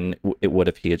more than it would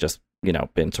if he had just,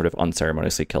 been sort of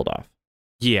unceremoniously killed off.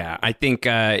 Yeah, I think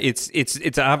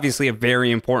it's obviously a very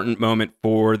important moment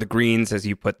for the Greens, as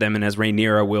you put them, and as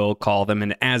Rhaenyra will call them,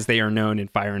 and as they are known in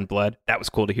Fire and Blood. That was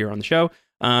cool to hear on the show.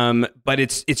 But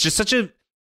it's just such a,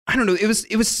 I don't know.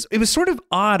 It was sort of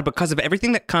odd because of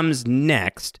everything that comes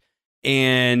next,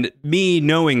 and me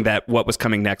knowing that what was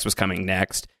coming next was coming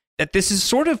next. That this is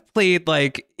sort of played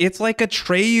like it's like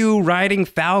Atreyu riding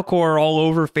Falcor all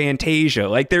over Fantasia.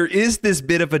 Like there is this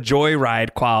bit of a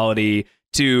joyride quality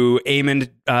to Aemond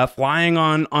flying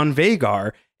on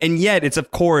Vhagar, and yet it's of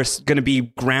course going to be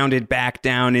grounded back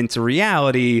down into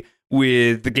reality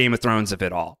with the Game of Thrones of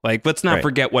it all. Like, let's not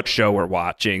forget what show we're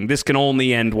watching. This can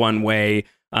only end one way.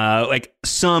 Like,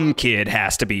 some kid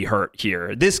has to be hurt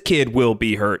here. This kid will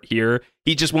be hurt here.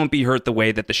 He just won't be hurt the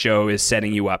way that the show is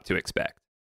setting you up to expect.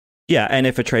 Yeah, and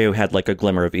if Atreyu had like a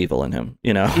glimmer of evil in him,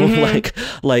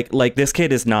 like this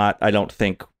kid is not, I don't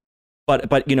think. But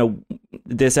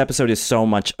this episode is so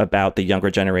much about the younger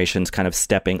generations kind of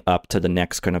stepping up to the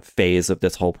next kind of phase of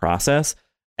this whole process.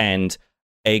 And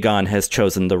Aegon has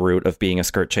chosen the route of being a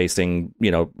skirt chasing,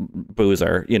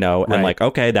 boozer, and like,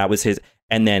 okay, that was his.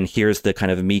 And then here's the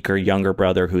kind of meeker younger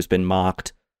brother who's been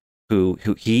mocked, who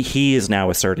he is now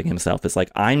asserting himself as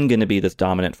like, I'm going to be this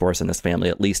dominant force in this family,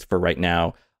 at least for right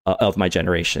now, of my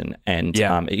generation. And,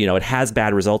 it has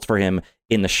bad results for him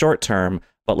in the short term.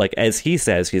 But like, as he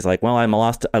says, he's like, well, I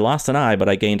lost an eye, but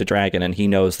I gained a dragon. And he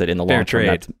knows that in the long term,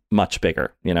 that's much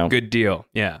bigger, Good deal.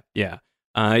 Yeah. Yeah.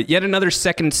 Yet another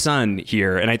second son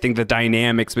here. And I think the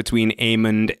dynamics between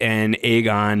Aemond and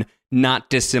Aegon,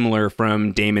 not dissimilar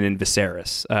from Daemon and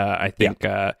Viserys. I think,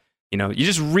 you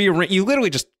just you literally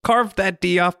just carve that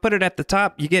D off, put it at the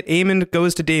top. You get Aemond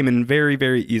goes to Daemon very,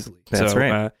 very easily. That's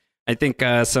right. I think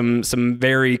some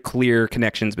very clear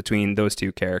connections between those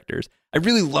two characters. I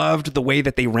really loved the way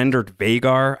that they rendered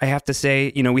Vhagar, I have to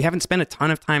say. We haven't spent a ton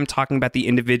of time talking about the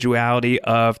individuality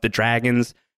of the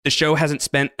dragons. The show hasn't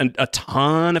spent a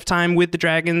ton of time with the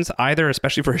dragons either,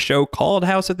 especially for a show called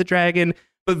House of the Dragon.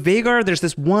 But Vhagar, there's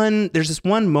this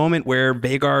one moment where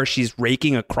Vhagar, she's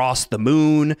raking across the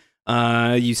moon.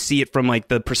 You see it from like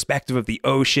the perspective of the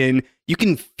ocean. You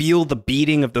can feel the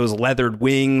beating of those leathered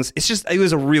wings. It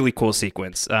was a really cool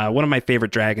sequence. One of my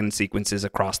favorite dragon sequences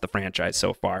across the franchise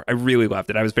so far. I really loved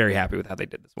it. I was very happy with how they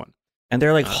did this one. And there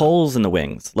are like holes in the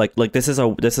wings. Like this is a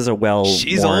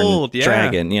well-worn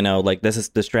dragon, like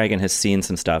this dragon has seen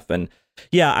some stuff. And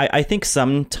yeah, I think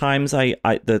sometimes the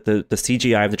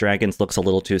CGI of the dragons looks a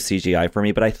little too CGI for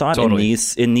me, but I thought in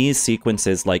these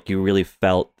sequences, like you really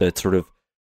felt the sort of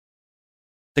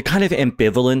the kind of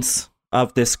ambivalence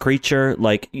of this creature.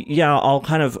 Like, yeah,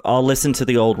 I'll listen to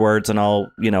the old words and I'll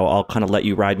kind of let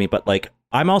you ride me. But like,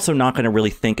 I'm also not going to really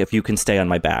think if you can stay on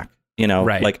my back,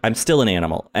 right. Like I'm still an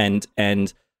animal. And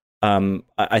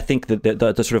I think that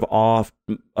the sort of awe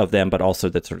of them, but also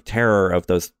the sort of terror of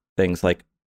those things, like,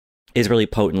 is really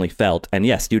potently felt. And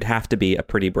yes, you'd have to be a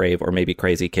pretty brave or maybe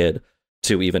crazy kid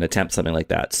to even attempt something like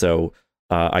that. So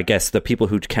I guess the people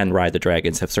who can ride the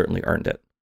dragons have certainly earned it.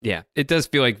 Yeah, it does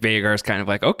feel like Vhagar's kind of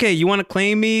like, okay, you want to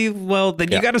claim me? Well,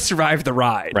 then you got to survive the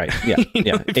ride. Right, yeah,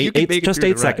 yeah. Just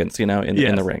 8 seconds, in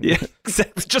the ring. Yeah,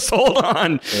 exactly. Just hold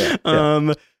on.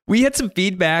 Yeah. We had some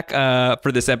feedback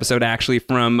for this episode, actually,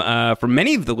 from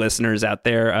many of the listeners out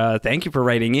there. Thank you for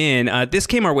writing in. This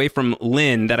came our way from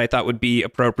Lynn that I thought would be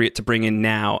appropriate to bring in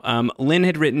now. Lynn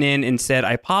had written in and said,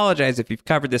 I apologize if you've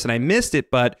covered this and I missed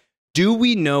it, but do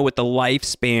we know what the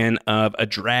lifespan of a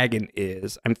dragon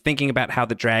is? I'm thinking about how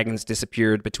the dragons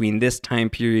disappeared between this time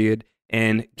period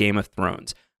and Game of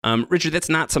Thrones. Richard, that's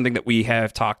not something that we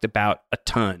have talked about a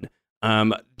ton.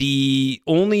 The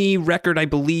only record, I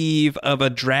believe, of a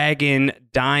dragon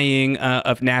dying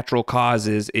of natural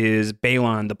causes is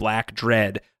Balon, the Black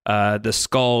Dread, the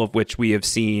skull of which we have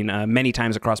seen many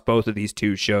times across both of these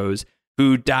two shows,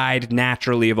 who died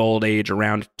naturally of old age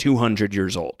around 200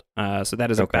 years old. So that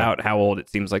is about how old it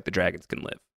seems like the dragons can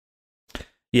live.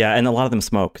 Yeah, and a lot of them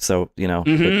smoke, so they don't.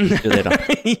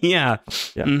 Yeah.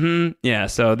 Mm-hmm. Yeah.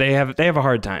 So they have a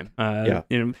hard time.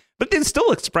 But they still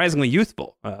look surprisingly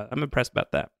youthful. I'm impressed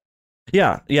about that.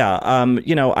 Yeah.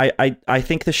 I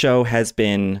think the show has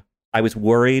been. I was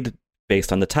worried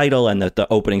based on the title and the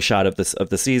opening shot of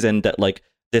the season that like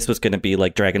this was going to be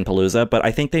like Dragonpalooza, but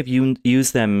I think they've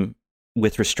used them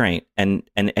with restraint and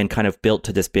kind of built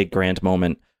to this big grand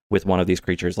moment with one of these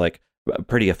creatures like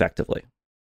pretty effectively.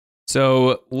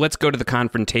 So let's go to the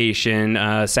confrontation.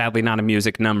 Sadly, not a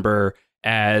music number,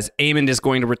 as Aemond is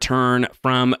going to return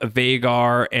from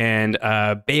Vhagar and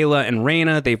Baela and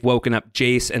Rhaena. They've woken up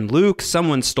Jace and Luke.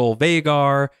 Someone stole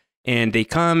Vhagar, and they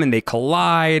come and they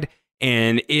collide,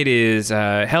 and it is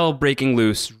hell breaking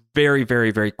loose very,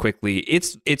 very, very quickly.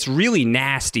 It's really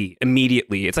nasty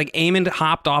immediately. It's like Aemond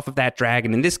hopped off of that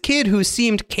dragon, and this kid who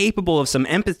seemed capable of some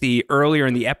empathy earlier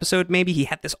in the episode, maybe he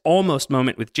had this almost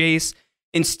moment with Jace.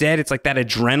 Instead, it's like that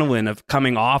adrenaline of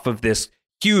coming off of this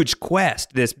huge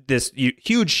quest, this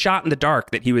huge shot in the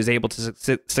dark that he was able to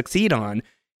succeed on.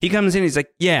 He comes in, he's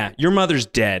like, yeah, your mother's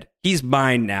dead. He's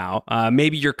mine now.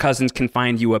 Maybe your cousins can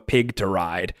find you a pig to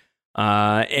ride.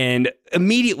 And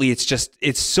immediately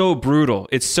it's so brutal.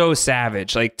 It's so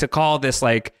savage. Like to call this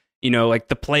like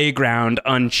the playground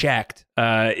unchecked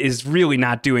is really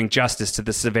not doing justice to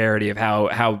the severity of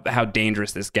how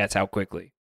dangerous this gets, how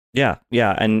quickly. Yeah.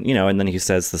 And and then he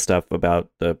says the stuff about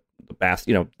the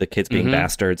kids being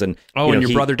bastards, and and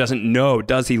your brother doesn't know,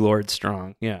 does he, Lord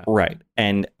Strong? Yeah. Right.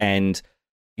 And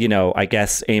I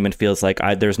guess Aemond feels like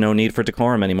there's no need for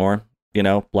decorum anymore.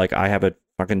 Like I have a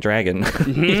fucking dragon.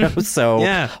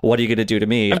 So what are you gonna do to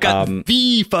me? I've got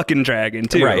the fucking dragon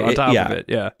too, right, on top of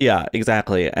it. Yeah,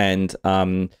 exactly. And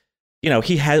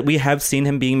we have seen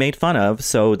him being made fun of,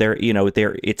 so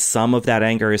it's some of that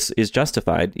anger is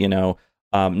justified,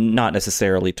 not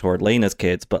necessarily toward Laena's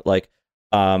kids, but like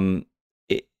I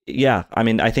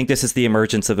mean, I think this is the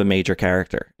emergence of a major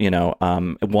character,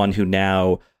 one who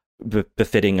now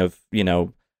befitting of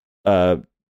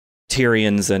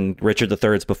Tyrion's and Richard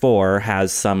III's before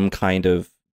has some kind of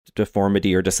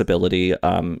deformity or disability,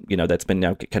 that's been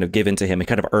now kind of given to him and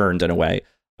kind of earned in a way.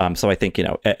 So I think,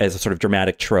 as a sort of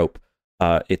dramatic trope,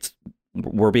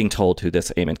 we're being told who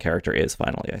this Aemond character is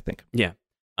finally, I think. Yeah.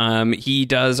 He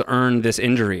does earn this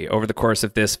injury over the course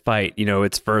of this fight.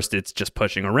 It's just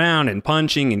pushing around and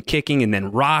punching and kicking, and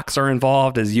then rocks are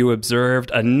involved, as you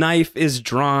observed. A knife is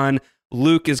drawn.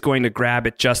 Luke is going to grab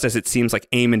it just as it seems like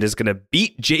Aemond is going to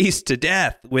beat Jace to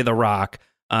death with a rock.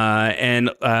 And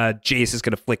Jace is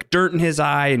going to flick dirt in his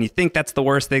eye, and you think that's the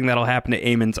worst thing that'll happen to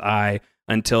Aemond's eye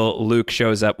until Luke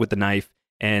shows up with the knife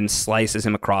and slices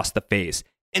him across the face.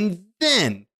 And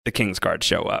then the Kingsguard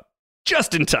show up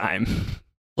just in time.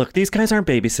 Look, these guys aren't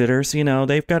babysitters.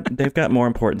 They've got more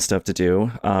important stuff to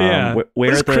do. What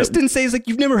does Kristen say? Is like,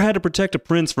 you've never had to protect a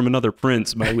prince from another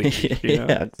prince, my liege.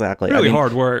 Yeah, exactly. Really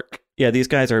hard work. Yeah, these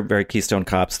guys are very Keystone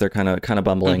Cops. They're kind of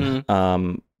bumbling.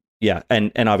 And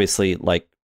obviously, like,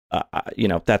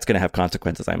 that's going to have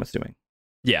consequences, I'm assuming.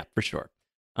 Yeah, for sure.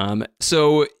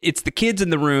 So it's the kids in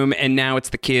the room, and now it's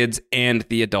the kids and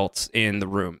the adults in the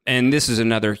room. And this is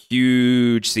another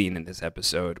huge scene in this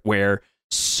episode where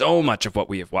so much of what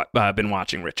we have been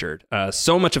watching, Richard,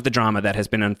 so much of the drama that has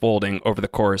been unfolding over the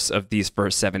course of these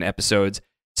first 7 episodes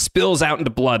spills out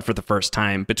into blood for the first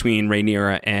time between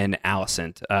Rhaenyra and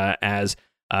Alicent, as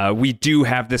we do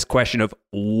have this question of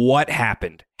what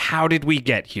happened? How did we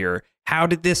get here? How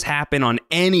did this happen on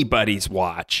anybody's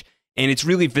watch? And it's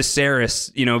really Viserys,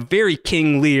 very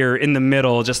King Lear in the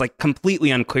middle, just like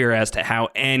completely unclear as to how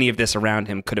any of this around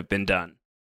him could have been done.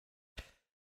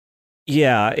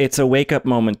 Yeah, it's a wake up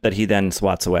moment that he then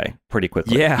swats away pretty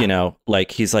quickly. Yeah. You know,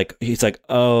 like he's like,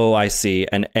 oh, I see.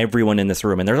 And everyone in this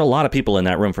room, and there's a lot of people in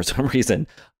that room for some reason.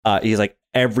 He's like,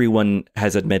 everyone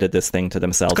has admitted this thing to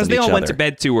themselves. Because they all went to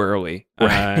bed too early.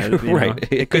 Right.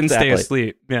 They couldn't stay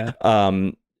asleep. Yeah.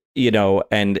 You know,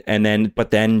 and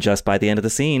then just by the end of the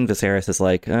scene, Viserys is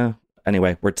like,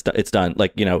 anyway, it's done.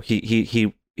 Like, you know,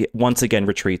 he once again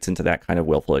retreats into that kind of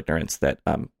willful ignorance that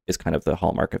is kind of the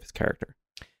hallmark of his character.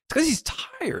 Because he's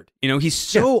tired. You know, he's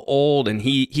so old and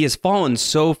he has fallen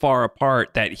so far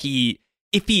apart that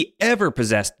if he ever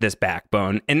possessed this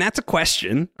backbone, and that's a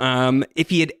question, if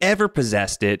he had ever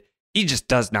possessed it, he just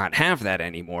does not have that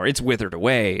anymore. It's withered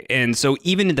away. And so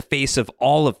even in the face of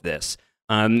all of this,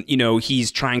 you know,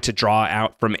 he's trying to draw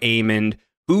out from Aemond,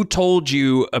 who told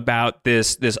you about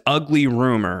this ugly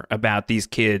rumor about these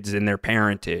kids and their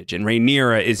parentage? And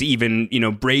Rhaenyra is even, you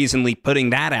know, brazenly putting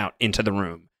that out into the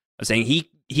room, saying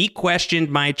he questioned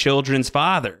my children's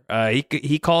father.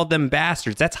 He called them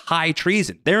bastards. That's high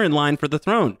treason. They're in line for the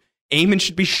throne. Aemond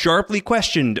should be sharply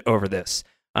questioned over this.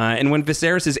 And when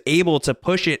Viserys is able to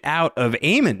push it out of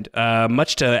Aemond,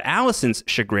 much to Alicent's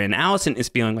chagrin, Alicent is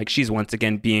feeling like she's once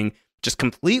again being just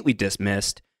completely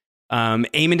dismissed.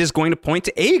 Aemond is going to point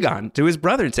to Aegon, to his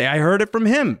brother, and say, I heard it from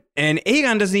him. And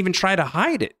Aegon doesn't even try to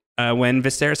hide it. When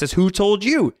Viserys says, who told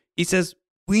you? He says,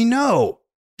 we know.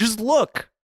 Just look.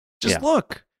 Just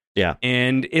look. Yeah.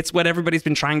 And it's what everybody's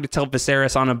been trying to tell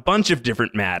Viserys on a bunch of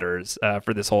different matters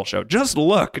for this whole show. Just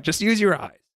look. Just use your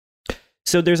eyes.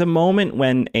 So there's a moment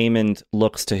when Aemond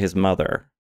looks to his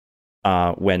mother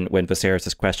when Viserys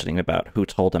is questioning about who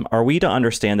told him. Are we to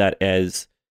understand that as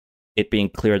it being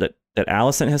clear that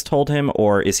Alicent has told him,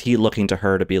 or is he looking to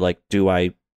her to be like, do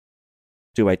I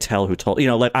tell who told? You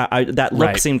know, like that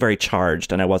look seemed very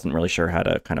charged, and I wasn't really sure how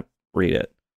to kind of read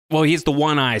it. Well, he's the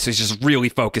one eye, so he's just really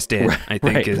focused in, I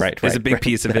think, is a big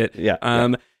piece of it.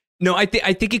 No, I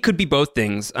think it could be both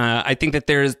things. I think that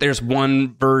there's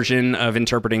one version of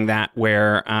interpreting that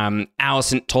where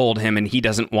Alicent told him and he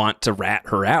doesn't want to rat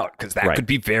her out, because that could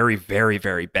be very, very,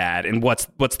 very bad. And what's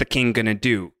the king gonna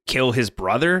do? Kill his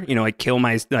brother? You know,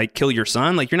 kill your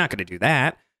son? Like, you're not gonna do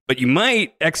that. But you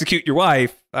might execute your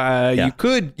wife. You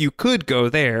could go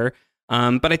there.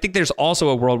 But I think there's also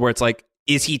a world where it's like,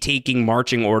 is he taking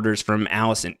marching orders from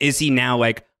Alicent? Is he now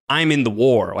like, I'm in the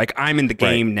war, like I'm in the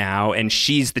game now, and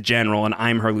she's the general and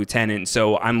I'm her lieutenant,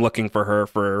 so I'm looking for her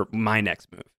for my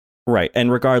next move. Right.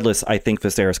 And regardless, I think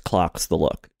Viserys clocks the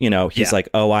look. You know, he's like,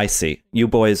 oh, I see. You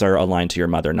boys are aligned to your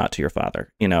mother, not to your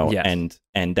father. You know, and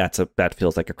that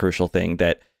feels like a crucial thing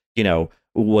that, you know,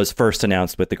 was first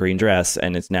announced with the green dress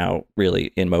and is now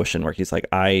really in motion, where he's like,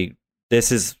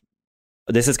 this is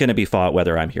going to be fought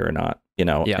whether I'm here or not, you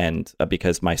know, and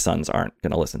because my sons aren't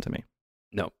going to listen to me.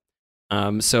 No.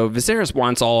 So Viserys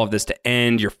wants all of this to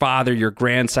end. Your father, your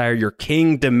grandsire, your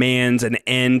king demands an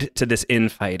end to this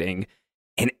infighting.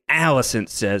 And Alicent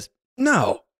says,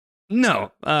 no,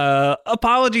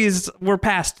 apologies. We're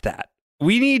past that.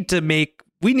 We need to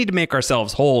make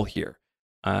ourselves whole here.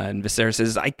 And Viserys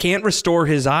says, I can't restore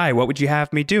his eye. What would you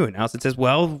have me do? And Alicent says,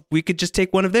 well, we could just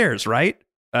take one of theirs, right?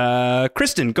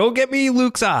 Kristen, go get me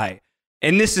Luke's eye.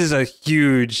 And this is a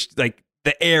huge, like,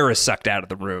 the air is sucked out of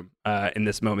the room in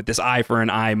this moment, this eye for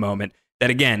an eye moment. That,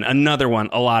 again, another one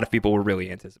a lot of people were really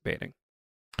anticipating.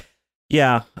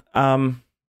 Yeah.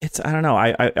 It's, I don't know.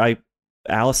 I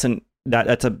Alicent,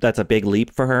 that's a big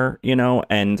leap for her, you know,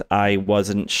 and I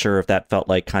wasn't sure if that felt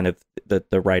like kind of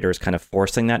the writers kind of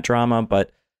forcing that drama,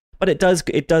 but it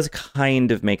does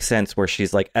kind of make sense where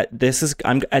she's like,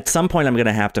 at some point I'm going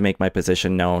to have to make my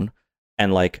position known.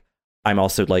 And like, I'm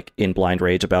also like in blind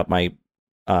rage about my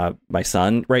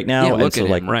son right now. Yeah, and so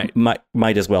like,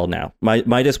 might as well now.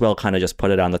 Might as well kind of just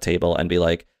put it on the table and be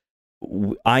like,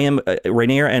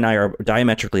 Rhaenyra and I are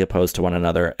diametrically opposed to one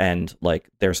another, and like,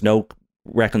 there's no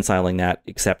reconciling that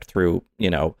except through, you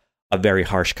know, a very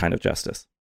harsh kind of justice.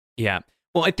 Yeah.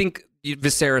 Well, I think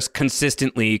Viserys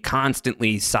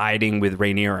constantly siding with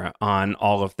Rhaenyra on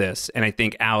all of this, and I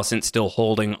think Alicent still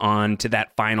holding on to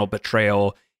that final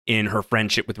betrayal in her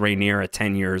friendship with Rhaenyra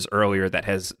 10 years earlier that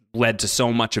has led to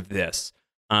so much of this.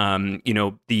 You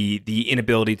know, the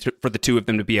inability for the two of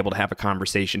them to be able to have a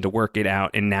conversation, to work it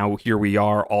out, and now here we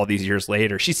are all these years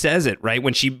later. She says it, right?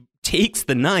 When she takes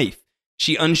the knife,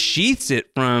 she unsheaths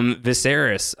it from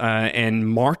Viserys and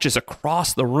marches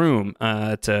across the room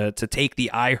to take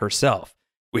the eye herself,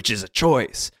 which is a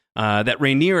choice. That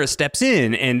Rhaenyra steps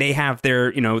in and they have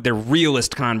their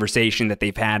realist conversation that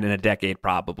they've had in a decade,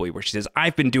 probably, where she says,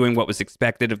 I've been doing what was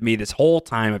expected of me this whole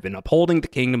time. I've been upholding the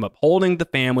kingdom, upholding the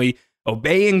family,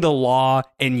 obeying the law,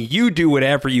 and you do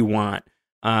whatever you want.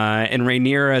 And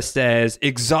Rhaenyra says,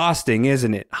 exhausting,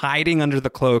 isn't it? Hiding under the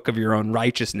cloak of your own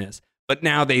righteousness. But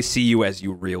now they see you as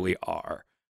you really are.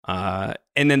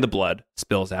 And then the blood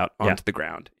spills out onto the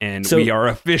ground. And So-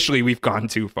 we've gone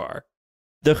too far.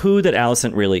 The who that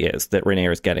Alicent really is, that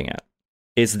Rhaenyra is getting at,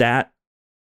 is that,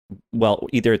 well,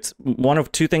 either it's one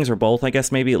of two things or both, I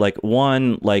guess, maybe. Like,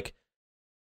 one, like,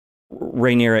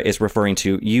 Rhaenyra is referring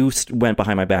to, you went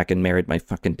behind my back and married my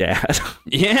fucking dad.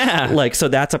 Yeah. Like, so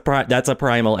that's a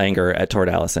primal anger toward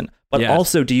Alicent. But Yes.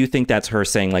 also, do you think that's her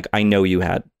saying, like, I know you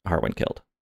had Harwin killed?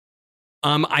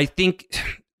 I think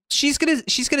she's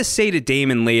gonna say to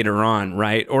Daemon later on,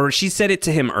 right? Or she said it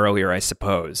to him earlier, I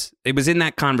suppose. It was in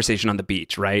that conversation on the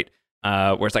beach, right?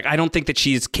 Where it's like, I don't think that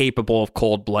she's capable of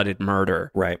cold-blooded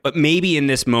murder. Right. But maybe in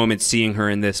this moment, seeing her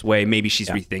in this way, maybe she's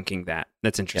rethinking that.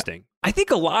 That's interesting. I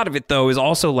think a lot of it, though, is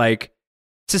also like,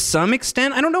 to some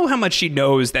extent, I don't know how much she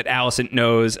knows that Alicent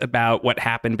knows about what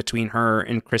happened between her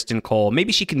and Kristen Cole.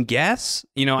 Maybe she can guess.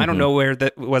 You know, I don't know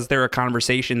was there a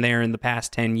conversation there in the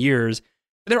past 10 years.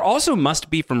 But there also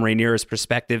must be, from Rhaenyra's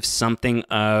perspective, something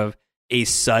of a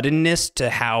suddenness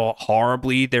to how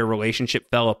horribly their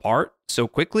relationship fell apart so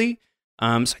quickly. So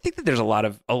I think that there's a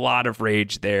lot of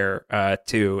rage there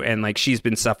too, and like she's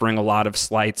been suffering a lot of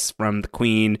slights from the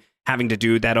Queen, having to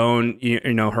do that own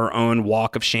her own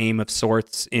walk of shame of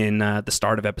sorts in the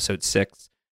start of episode 6.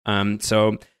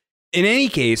 So in any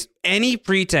case, any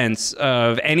pretense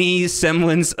of any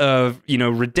semblance of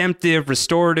redemptive,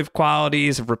 restorative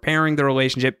qualities of repairing the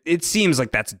relationship, it seems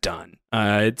like that's done.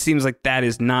 It seems like that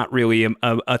is not really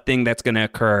a thing that's going to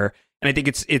occur, and I think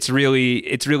it's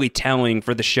really telling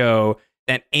for the show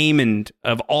that Aemond,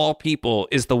 of all people,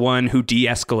 is the one who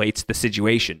de-escalates the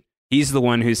situation. He's the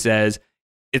one who says,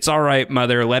 it's all right,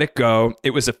 mother, let it go. It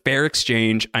was a fair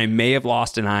exchange. I may have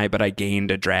lost an eye, but I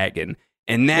gained a dragon.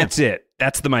 And that's it.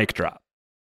 That's the mic drop.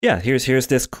 Yeah, here's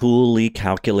this coolly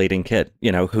calculating kid,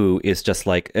 who is just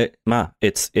like, Ma,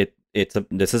 this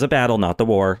is a battle, not the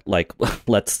war. Like,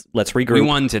 let's regroup. We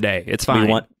won today. It's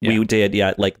fine. We did,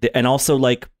 yeah. Like, and also,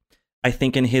 like, I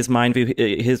think in his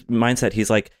his mindset,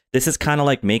 he's like, this is kind of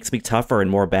like makes me tougher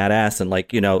and more badass, and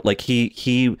like, like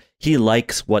he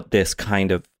likes what this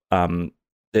kind of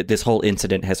this whole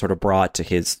incident has sort of brought to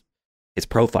his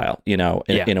profile, in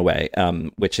a way,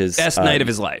 which is best night of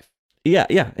his life.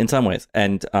 Yeah, in some ways,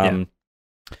 and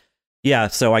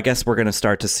so I guess we're gonna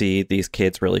start to see these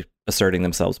kids really asserting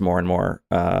themselves more and more,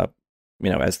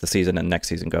 as the season and next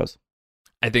season goes.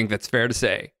 I think that's fair to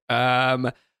say.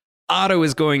 Otto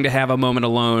is going to have a moment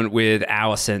alone with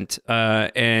Alicent,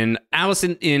 and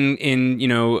Alicent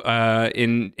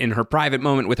in her private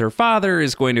moment with her father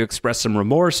is going to express some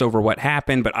remorse over what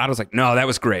happened. But Otto's like, no, that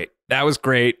was great. That was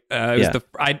great.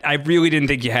 I really didn't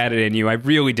think you had it in you. I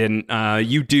really didn't.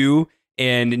 You do.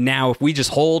 And now if we just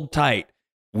hold tight,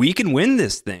 we can win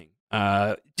this thing.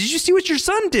 Did you see what your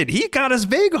son did? He got us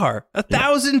Vhagar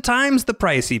 1,000 times the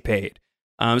price he paid.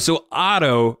 So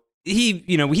Otto,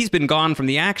 he's been gone from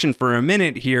the action for a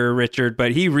minute here, Richard,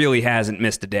 but he really hasn't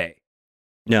missed a day.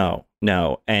 No.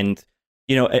 And,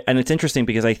 and it's interesting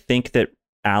because I think that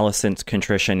Alicent's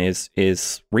contrition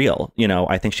is real.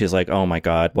 I think she's like, oh my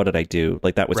God, what did I do?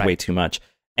 Like, that was way too much.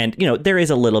 And, there is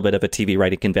a little bit of a TV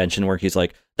writing convention where he's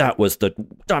like, that was the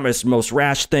dumbest, most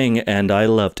rash thing, and I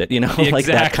loved it. Exactly, like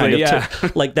that kind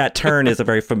of, like that turn is a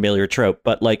very familiar trope,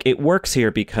 but like it works here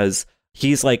because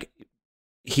he's like,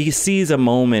 he sees a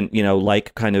moment,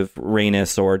 like kind of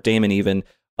Rhaenys or Daemon even,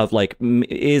 of like,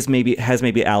 has maybe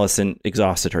Alicent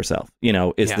exhausted herself?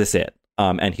 Is this it?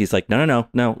 And he's like,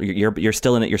 no, you're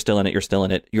still in it. You're still in it. You're still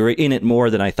in it. You're in it more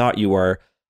than I thought you were.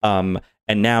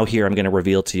 And now here I'm going to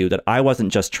reveal to you that I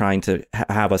wasn't just trying to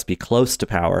have us be close to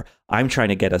power. I'm trying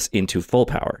to get us into full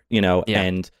power,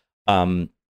 and now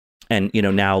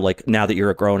that you're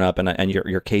a grown up and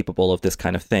you're capable of this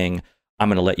kind of thing, I'm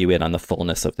going to let you in on the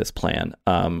fullness of this plan,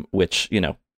 which,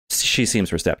 she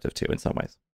seems receptive to in some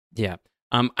ways. Yeah.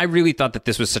 I really thought that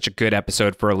this was such a good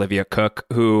episode for Olivia Cooke,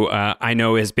 who I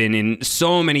know has been in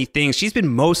so many things. She's been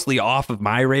mostly off of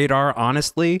my radar,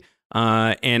 honestly.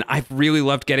 And I've really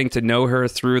loved getting to know her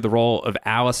through the role of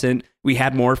Alicent. We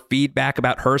had more feedback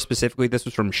about her specifically. This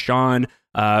was from Sean,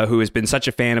 who has been such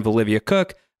a fan of Olivia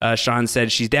Cooke. Sean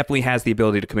said she definitely has the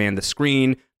ability to command the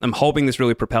screen. I'm hoping this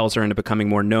really propels her into becoming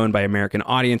more known by American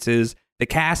audiences. The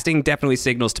casting definitely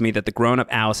signals to me that the grown-up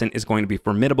Alicent is going to be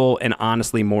formidable and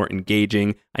honestly more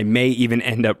engaging. I may even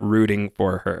end up rooting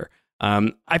for her.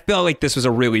 I felt like this was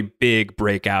a really big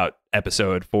breakout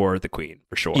episode for the Queen,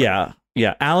 for sure. Yeah.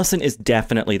 Alicent is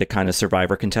definitely the kind of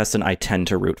Survivor contestant I tend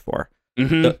to root for.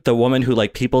 Mhm. The woman who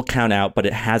like people count out, but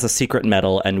it has a secret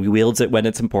medal and wields it when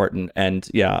it's important. And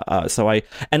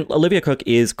and Olivia Cooke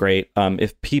is great.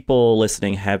 If people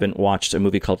listening haven't watched a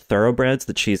movie called Thoroughbreds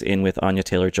that she's in with Anya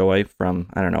Taylor-Joy from,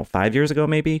 I don't know, 5 years ago,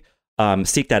 maybe,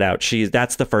 seek that out.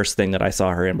 That's the first thing that I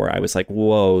saw her in where I was like,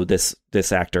 whoa, this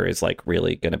actor is like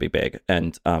really going to be big.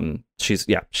 And she's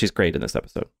great in this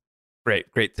episode.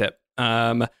 Great tip.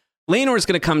 Laenor is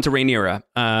going to come to Rhaenyra,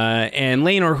 and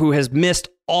Laenor, who has missed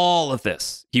all of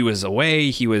this. He was away.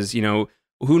 He was, who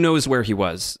knows where he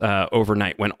was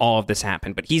overnight when all of this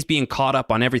happened, but he's being caught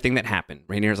up on everything that happened.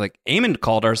 Rhaenyra's like, Aemond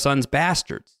called our sons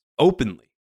bastards openly.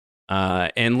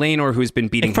 And Laenor, who's been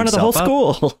beating in front of the whole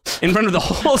school. In front of the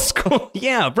whole school.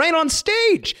 Yeah, right on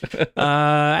stage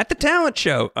at the talent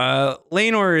show.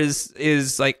 Laenor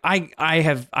is like, I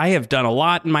have done a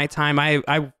lot in my time.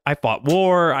 I fought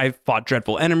war. I fought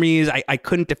dreadful enemies. I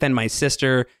couldn't defend my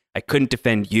sister. I couldn't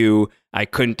defend you. I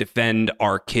couldn't defend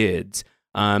our kids.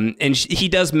 And he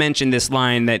does mention this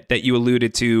line that you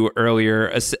alluded to earlier,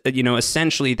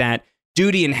 essentially that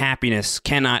duty and happiness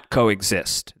cannot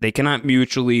coexist. They cannot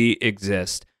mutually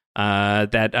exist.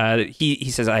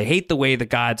 He says, I hate the way the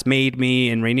gods made me.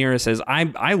 And Rhaenyra says,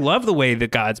 I love the way the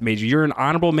gods made you. You're an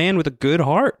honorable man with a good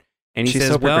heart. And he She's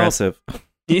says, so progressive. Well,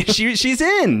 she's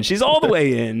in. She's all the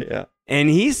way in. Yeah. And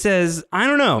he says, I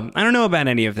don't know about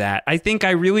any of that. I think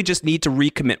I really just need to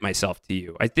recommit myself to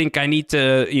you. I think I need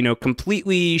to,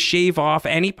 completely shave off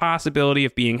any possibility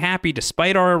of being happy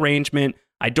despite our arrangement.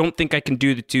 I don't think I can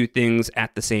do the two things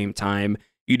at the same time.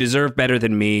 You deserve better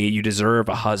than me. You deserve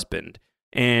a husband.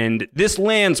 And this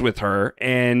lands with her,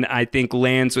 and I think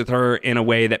lands with her in a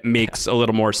way that makes a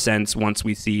little more sense once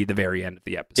we see the very end of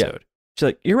the episode. Yeah. She's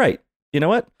like, you're right. You know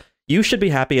what? You should be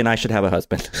happy and I should have a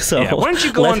husband. So yeah, why don't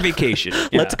you go on vacation?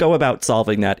 Yeah. Let's go about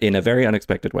solving that in a very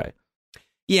unexpected way.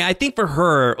 Yeah, I think for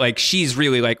her, like, she's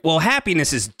really like, well,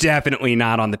 happiness is definitely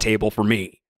not on the table for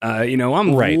me.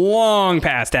 I'm right. long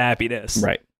past happiness.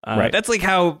 Right. Right. That's like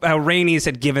how Rhaenys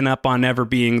had given up on ever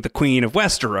being the queen of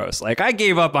Westeros. Like, I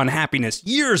gave up on happiness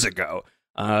years ago.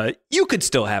 You could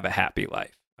still have a happy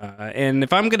life. And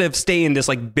if I'm going to stay in this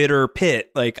like bitter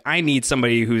pit, like I need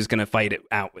somebody who's going to fight it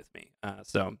out with me.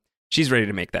 So she's ready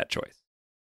to make that choice.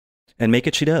 And make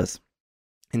it she does.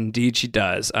 Indeed she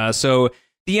does. So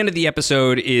the end of the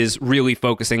episode is really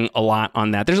focusing a lot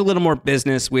on that. There's a little more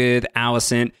business with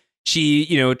Alicent. She,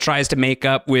 tries to make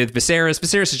up with Viserys.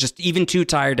 Viserys is just even too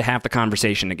tired to have the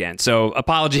conversation again. So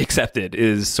apology accepted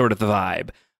is sort of the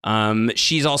vibe.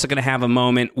 She's also going to have a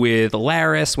moment with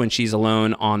Larys when she's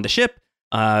alone on the ship.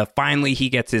 Finally, he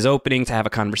gets his opening to have a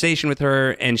conversation with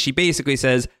her. And she basically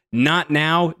says, not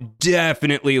now,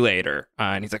 definitely later.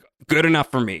 And he's like, good enough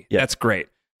for me. Yeah. That's great.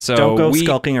 So don't go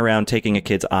skulking around taking a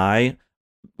kid's eye.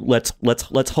 Let's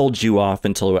hold you off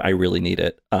until I really need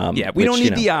it. We don't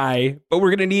need the eye, but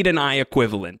we're gonna need an eye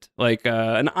equivalent. Like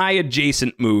an eye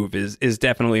adjacent move is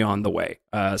definitely on the way.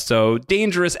 So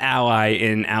dangerous ally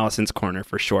in Alicent's corner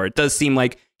for sure. It does seem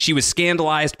like she was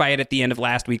scandalized by it at the end of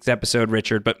last week's episode,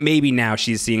 Richard, but maybe now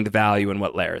she's seeing the value in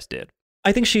what Larys did.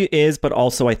 I think she is, but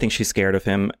also I think she's scared of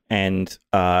him, and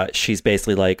she's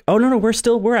basically like, "Oh no,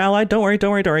 we're allied. Don't worry.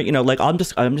 Like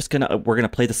we're gonna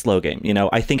play the slow game.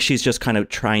 I think she's just kind of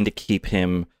trying to keep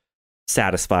him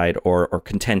satisfied or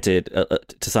contented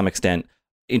to some extent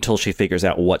until she figures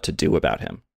out what to do about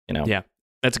him. Yeah,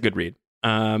 that's a good read.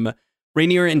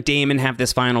 Rhaenyra and Daemon have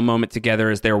this final moment together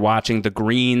as they're watching the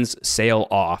Greens sail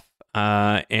off,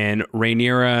 and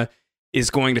Rhaenyra is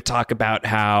going to talk about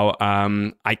how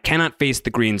I cannot face the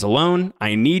Greens alone.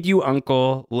 I need you,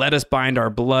 uncle. Let us bind our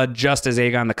blood just as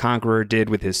Aegon the Conqueror did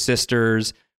with his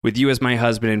sisters. With you as my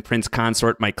husband and prince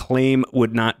consort, my claim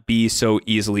would not be so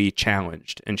easily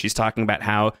challenged. And she's talking about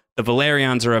how the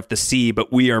Valerians are of the sea,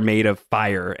 but we are made of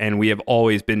fire, and we have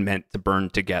always been meant to burn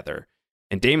together.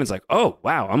 And Daemon's like, oh,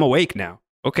 wow, I'm awake now.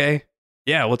 Okay,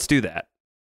 yeah, let's do that.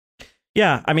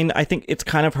 Yeah, I mean, I think it's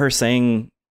kind of her saying,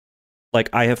 like,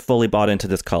 I have fully bought into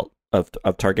this cult of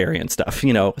Targaryen stuff,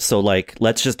 so like,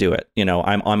 let's just do it.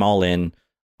 I'm all in.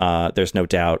 There's no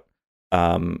doubt.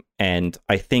 And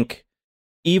I think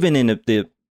even in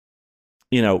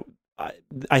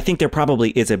I think there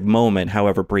probably is a moment,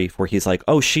 however brief, where he's like,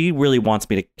 oh, she really wants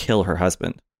me to kill her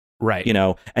husband. Right.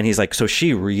 And he's like, so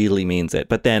she really means it.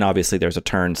 But then obviously there's a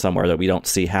turn somewhere that we don't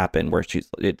see happen where she's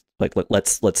like,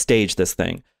 let's stage this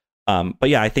thing. But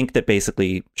yeah, I think that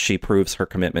basically she proves her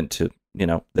commitment to,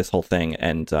 this whole thing.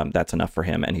 And that's enough for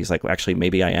him. And he's like, well, actually,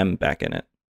 maybe I am back in it.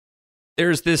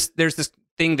 There's this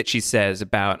thing that she says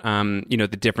about,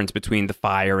 the difference between the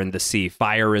fire and the sea.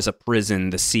 Fire is a prison.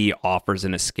 The sea offers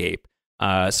an escape.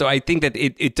 So I think that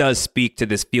it does speak to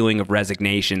this feeling of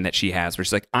resignation that she has, where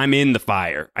she's like, I'm in the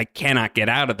fire. I cannot get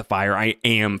out of the fire. I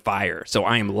am fire. So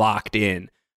I am locked in.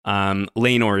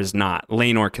 Laenor is not.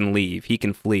 Laenor can leave. He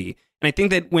can flee. And I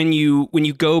think that when you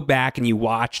go back and you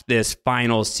watch this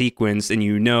final sequence and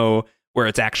you know where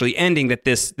it's actually ending, that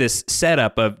this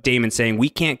setup of Daemon saying, we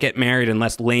can't get married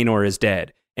unless Laenor is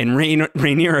dead. And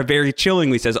Rhaenyra very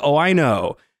chillingly says, oh, I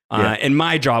know. And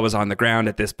my jaw was on the ground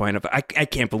at this point of, I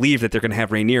can't believe that they're going to have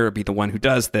Rhaenyra be the one who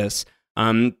does this.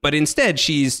 But instead,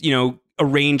 she's,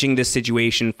 arranging this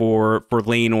situation for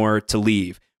Laenor to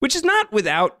leave, which is not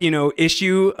without,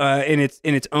 issue in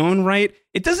its own right.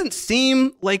 It doesn't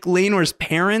seem like Laenor's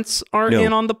parents are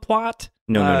in on the plot.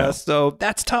 No. So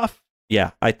that's tough.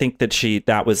 Yeah, I think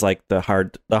that was like the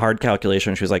hard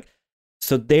calculation. She was like,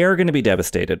 so they're going to be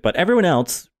devastated, but everyone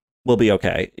else will be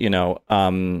okay.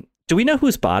 Do we know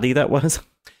whose body that was?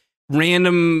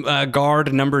 Random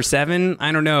guard number 7.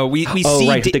 I don't know. We see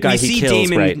the guy he kills.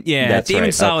 Daemon, right. Yeah, that's Daemon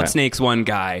right. Solid Okay. Snake's one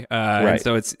guy. Right. And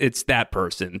so it's that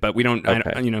person, but we don't.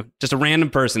 Okay. Just a random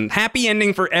person. Happy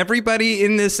ending for everybody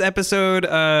in this episode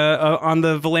on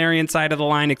the Valerian side of the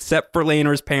line, except for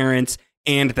Laenor's parents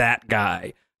and that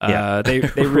guy. They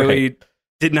really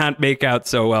did not make out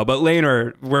so well. But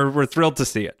Laenor, we're thrilled to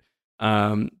see it.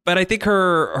 But I think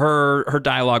her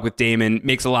dialogue with Daemon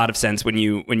makes a lot of sense when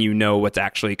you know what's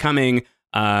actually coming.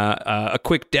 A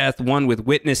quick death, one with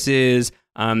witnesses.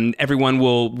 Everyone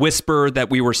will whisper that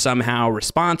we were somehow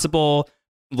responsible.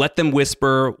 Let them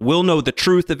whisper. We'll know the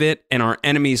truth of it, and our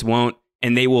enemies won't,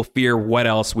 and they will fear what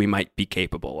else we might be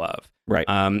capable of. Right.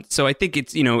 So I think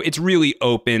it's really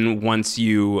open once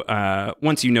you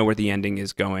know where the ending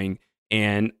is going.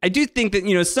 And I do think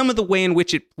that, some of the way in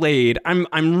which it played,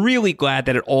 I'm really glad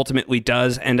that it ultimately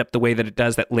does end up the way that it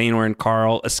does, that Laenor and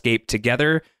Qarl escape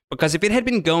together. Because if it had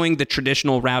been going the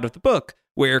traditional route of the book,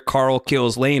 where Qarl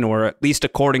kills Laenor, at least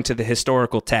according to the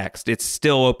historical text, it's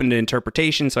still open to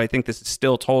interpretation. So I think this is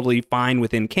still totally fine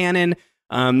within canon.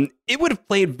 It would have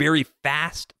played very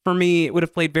fast for me. It would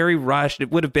have played very rushed.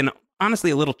 It would have been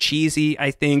honestly a little cheesy,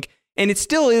 I think. And it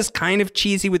still is kind of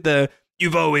cheesy with the,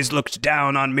 you've always looked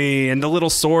down on me, and the little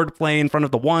sword play in front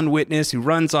of the one witness who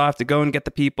runs off to go and get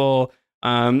the people.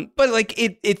 But like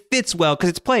it fits well because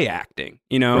it's play acting.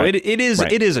 Right. It is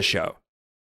a show.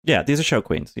 Yeah, these are show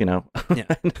queens. Yeah.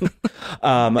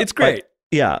 It's great.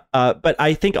 But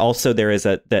I think also there is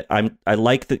I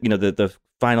like the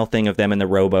final thing of them in the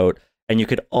rowboat, and you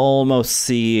could almost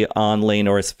see on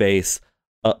Laenor's face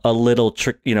a little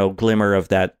glimmer of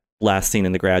that last scene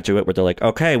in The Graduate where they're like,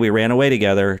 okay, we ran away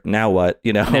together. Now what?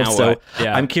 So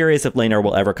Yeah. I'm curious if Laenor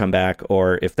will ever come back,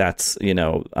 or if that's,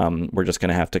 we're just going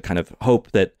to have to kind of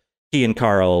hope that he and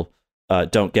Qarl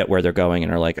don't get where they're going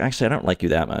and are like, actually, I don't like you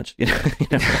that much.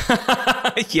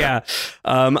 Yeah.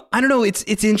 I don't know.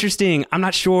 It's interesting. I'm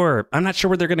not sure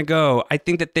where they're going to go. I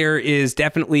think that there is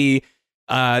definitely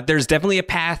a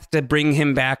path to bring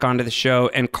him back onto the show,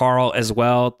 and Qarl as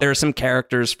well. There are some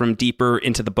characters from deeper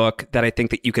into the book that I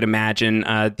think that you could imagine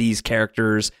these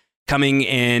characters coming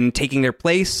and taking their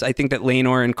place. I think that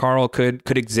Laenor and Qarl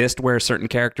could exist where certain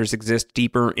characters exist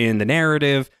deeper in the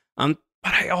narrative.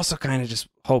 But I also kind of just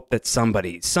hope that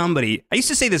somebody, I used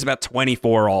to say this about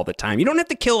 24 all the time. You don't have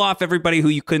to kill off everybody who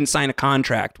you couldn't sign a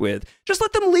contract with. Just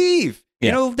let them leave.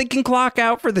 Yeah. They can clock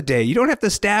out for the day. You don't have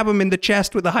to stab them in the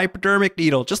chest with a hypodermic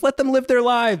needle. Just let them live their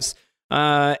lives.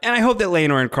 And I hope that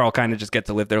Laenor and Qarl kind of just get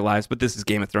to live their lives, but this is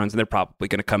Game of Thrones, and they're probably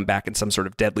going to come back in some sort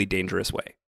of deadly, dangerous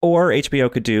way. Or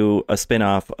HBO could do a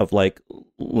spin-off of like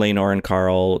Laenor and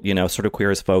Qarl, sort of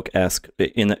Queer as Folk-esque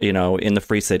in the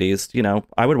Free Cities.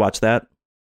 I would watch that.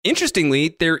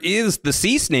 Interestingly, there is the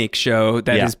Sea Snake show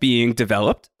that is being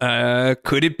developed.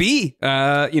 Could it be?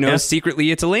 Secretly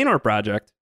it's a Laenor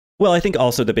project. Well, I think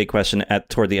also the big question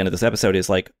toward the end of this episode is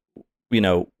like,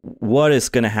 what is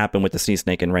going to happen with the Sea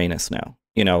Snake and Rhaenys now?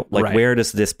 Right. Where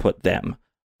does this put them?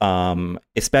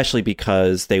 Especially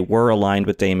because they were aligned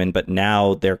with Daemon, but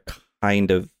now they're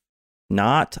kind of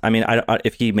not. I mean,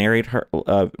 if he married her,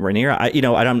 Rhaenyra,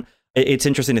 I don't. It's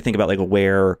interesting to think about like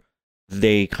where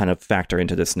they kind of factor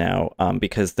into this now,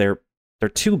 because they're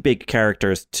two big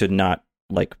characters to not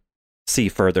like see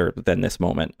further than this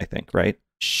moment, I think, right?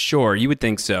 Sure, you would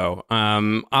think so.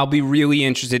 I'll be really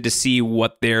interested to see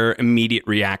what their immediate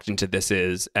reaction to this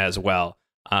is as well.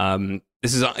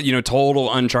 This is,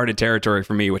 total uncharted territory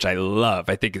for me, which I love.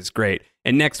 I think is great.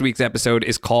 And next week's episode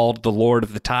is called The Lord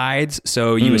of the Tides.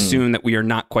 So you assume that we are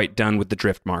not quite done with the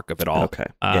drift mark of it all. Okay.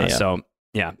 So,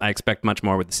 yeah, I expect much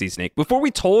more with the Sea Snake. Before we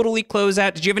totally close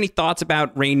out, did you have any thoughts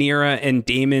about Rhaenyra and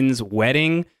Daemon's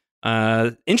wedding?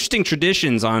 Interesting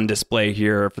traditions on display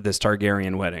here for this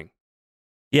Targaryen wedding.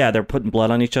 Yeah, they're putting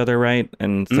blood on each other, right?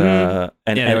 And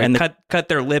cut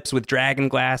their lips with dragon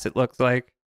glass. It looks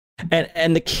like,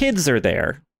 and the kids are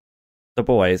there, the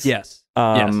boys. Yes.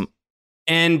 Yes.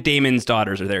 And Daemon's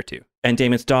daughters are there too. And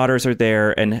Daemon's daughters are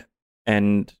there,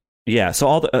 and yeah.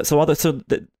 So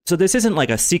this isn't like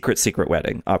a secret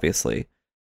wedding, obviously.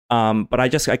 But I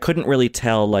couldn't really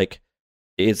tell, like,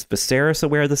 is Viserys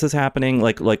aware this is happening?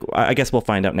 Like I guess we'll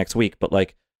find out next week. But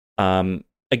like,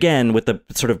 again, with the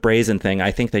sort of brazen thing,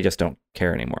 I think they just don't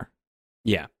care anymore.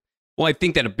 Yeah. Well, I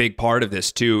think that a big part of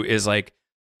this too is like,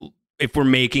 if we're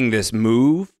making this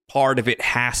move, part of it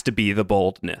has to be the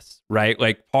boldness, right?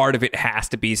 Like part of it has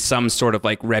to be some sort of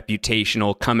like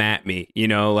reputational come at me,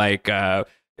 like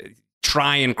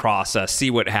try and cross us,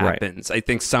 see what happens. Right. I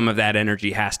think some of that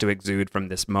energy has to exude from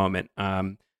this moment.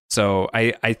 So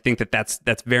I think that's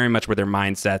very much where their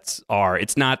mindsets are.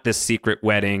 It's not this secret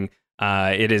wedding.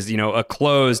 It is, a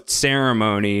closed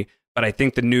ceremony, but I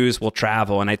think the news will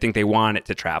travel, and I think they want it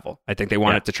to travel. I think they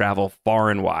want it to travel far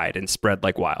and wide and spread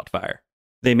like wildfire.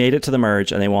 They made it to the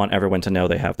merge, and they want everyone to know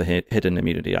they have the hidden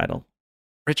immunity idol.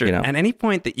 Richard, at any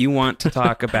point that you want to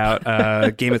talk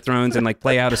about Game of Thrones and like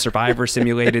play out a Survivor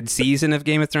simulated season of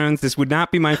Game of Thrones, this would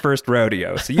not be my first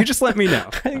rodeo. So you just let me know.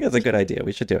 I think that's a good idea.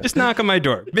 We should do it. Just knock on my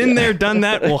door. Been there, done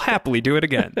that. We'll happily do it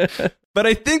again. But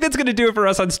I think that's going to do it for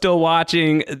us on Still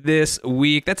Watching this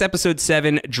week. That's episode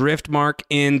 7, Driftmark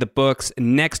in the books.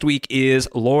 Next week is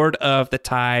Lord of the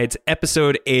Tides,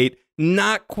 episode 8.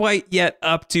 Not quite yet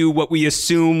up to what we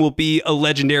assume will be a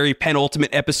legendary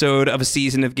penultimate episode of a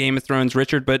season of Game of Thrones,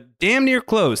 Richard, but damn near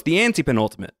close, the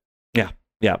anti-penultimate. Yeah,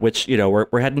 which,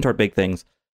 we're heading toward big things,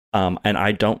 and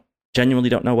I genuinely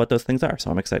don't know what those things are,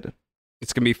 so I'm excited.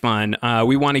 It's going to be fun.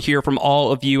 We want to hear from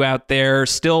all of you out there.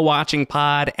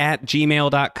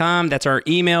 stillwatchingpod@gmail.com. That's our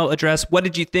email address. What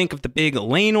did you think of the big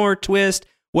Laenor twist?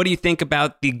 What do you think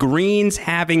about the Greens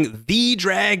having the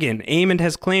dragon? Aemond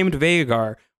has claimed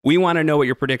Vhagar. We want to know what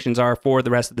your predictions are for the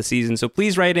rest of the season. So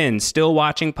please write in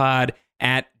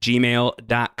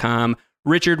stillwatchingpod@gmail.com.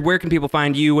 Richard, where can people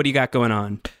find you? What do you got going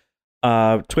on?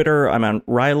 Twitter, I'm on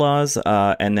Rylaws,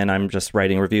 and then I'm just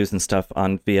writing reviews and stuff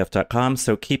on VF.com.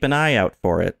 So keep an eye out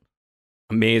for it.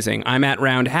 Amazing. I'm at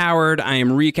Round Howard. I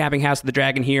am recapping House of the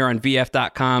Dragon here on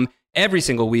VF.com every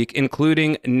single week,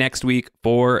 including next week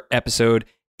for episode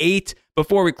 8.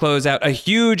 Before we close out, a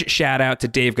huge shout out to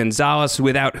Dave Gonzalez,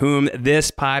 without whom this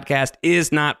podcast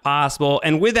is not possible,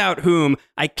 and without whom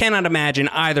I cannot imagine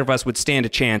either of us would stand a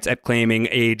chance at claiming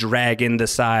a dragon the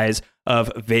size of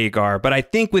Vhagar. But I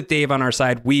think with Dave on our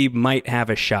side, we might have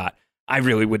a shot. I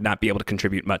really would not be able to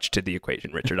contribute much to the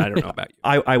equation, Richard. I don't know about you.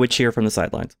 I would cheer from the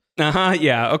sidelines.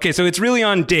 Yeah. Okay, so it's really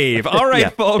on Dave. All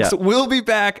right, folks, we'll be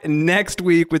back next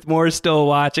week with more Still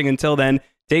Watching. Until then,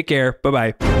 take care.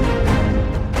 Bye-bye.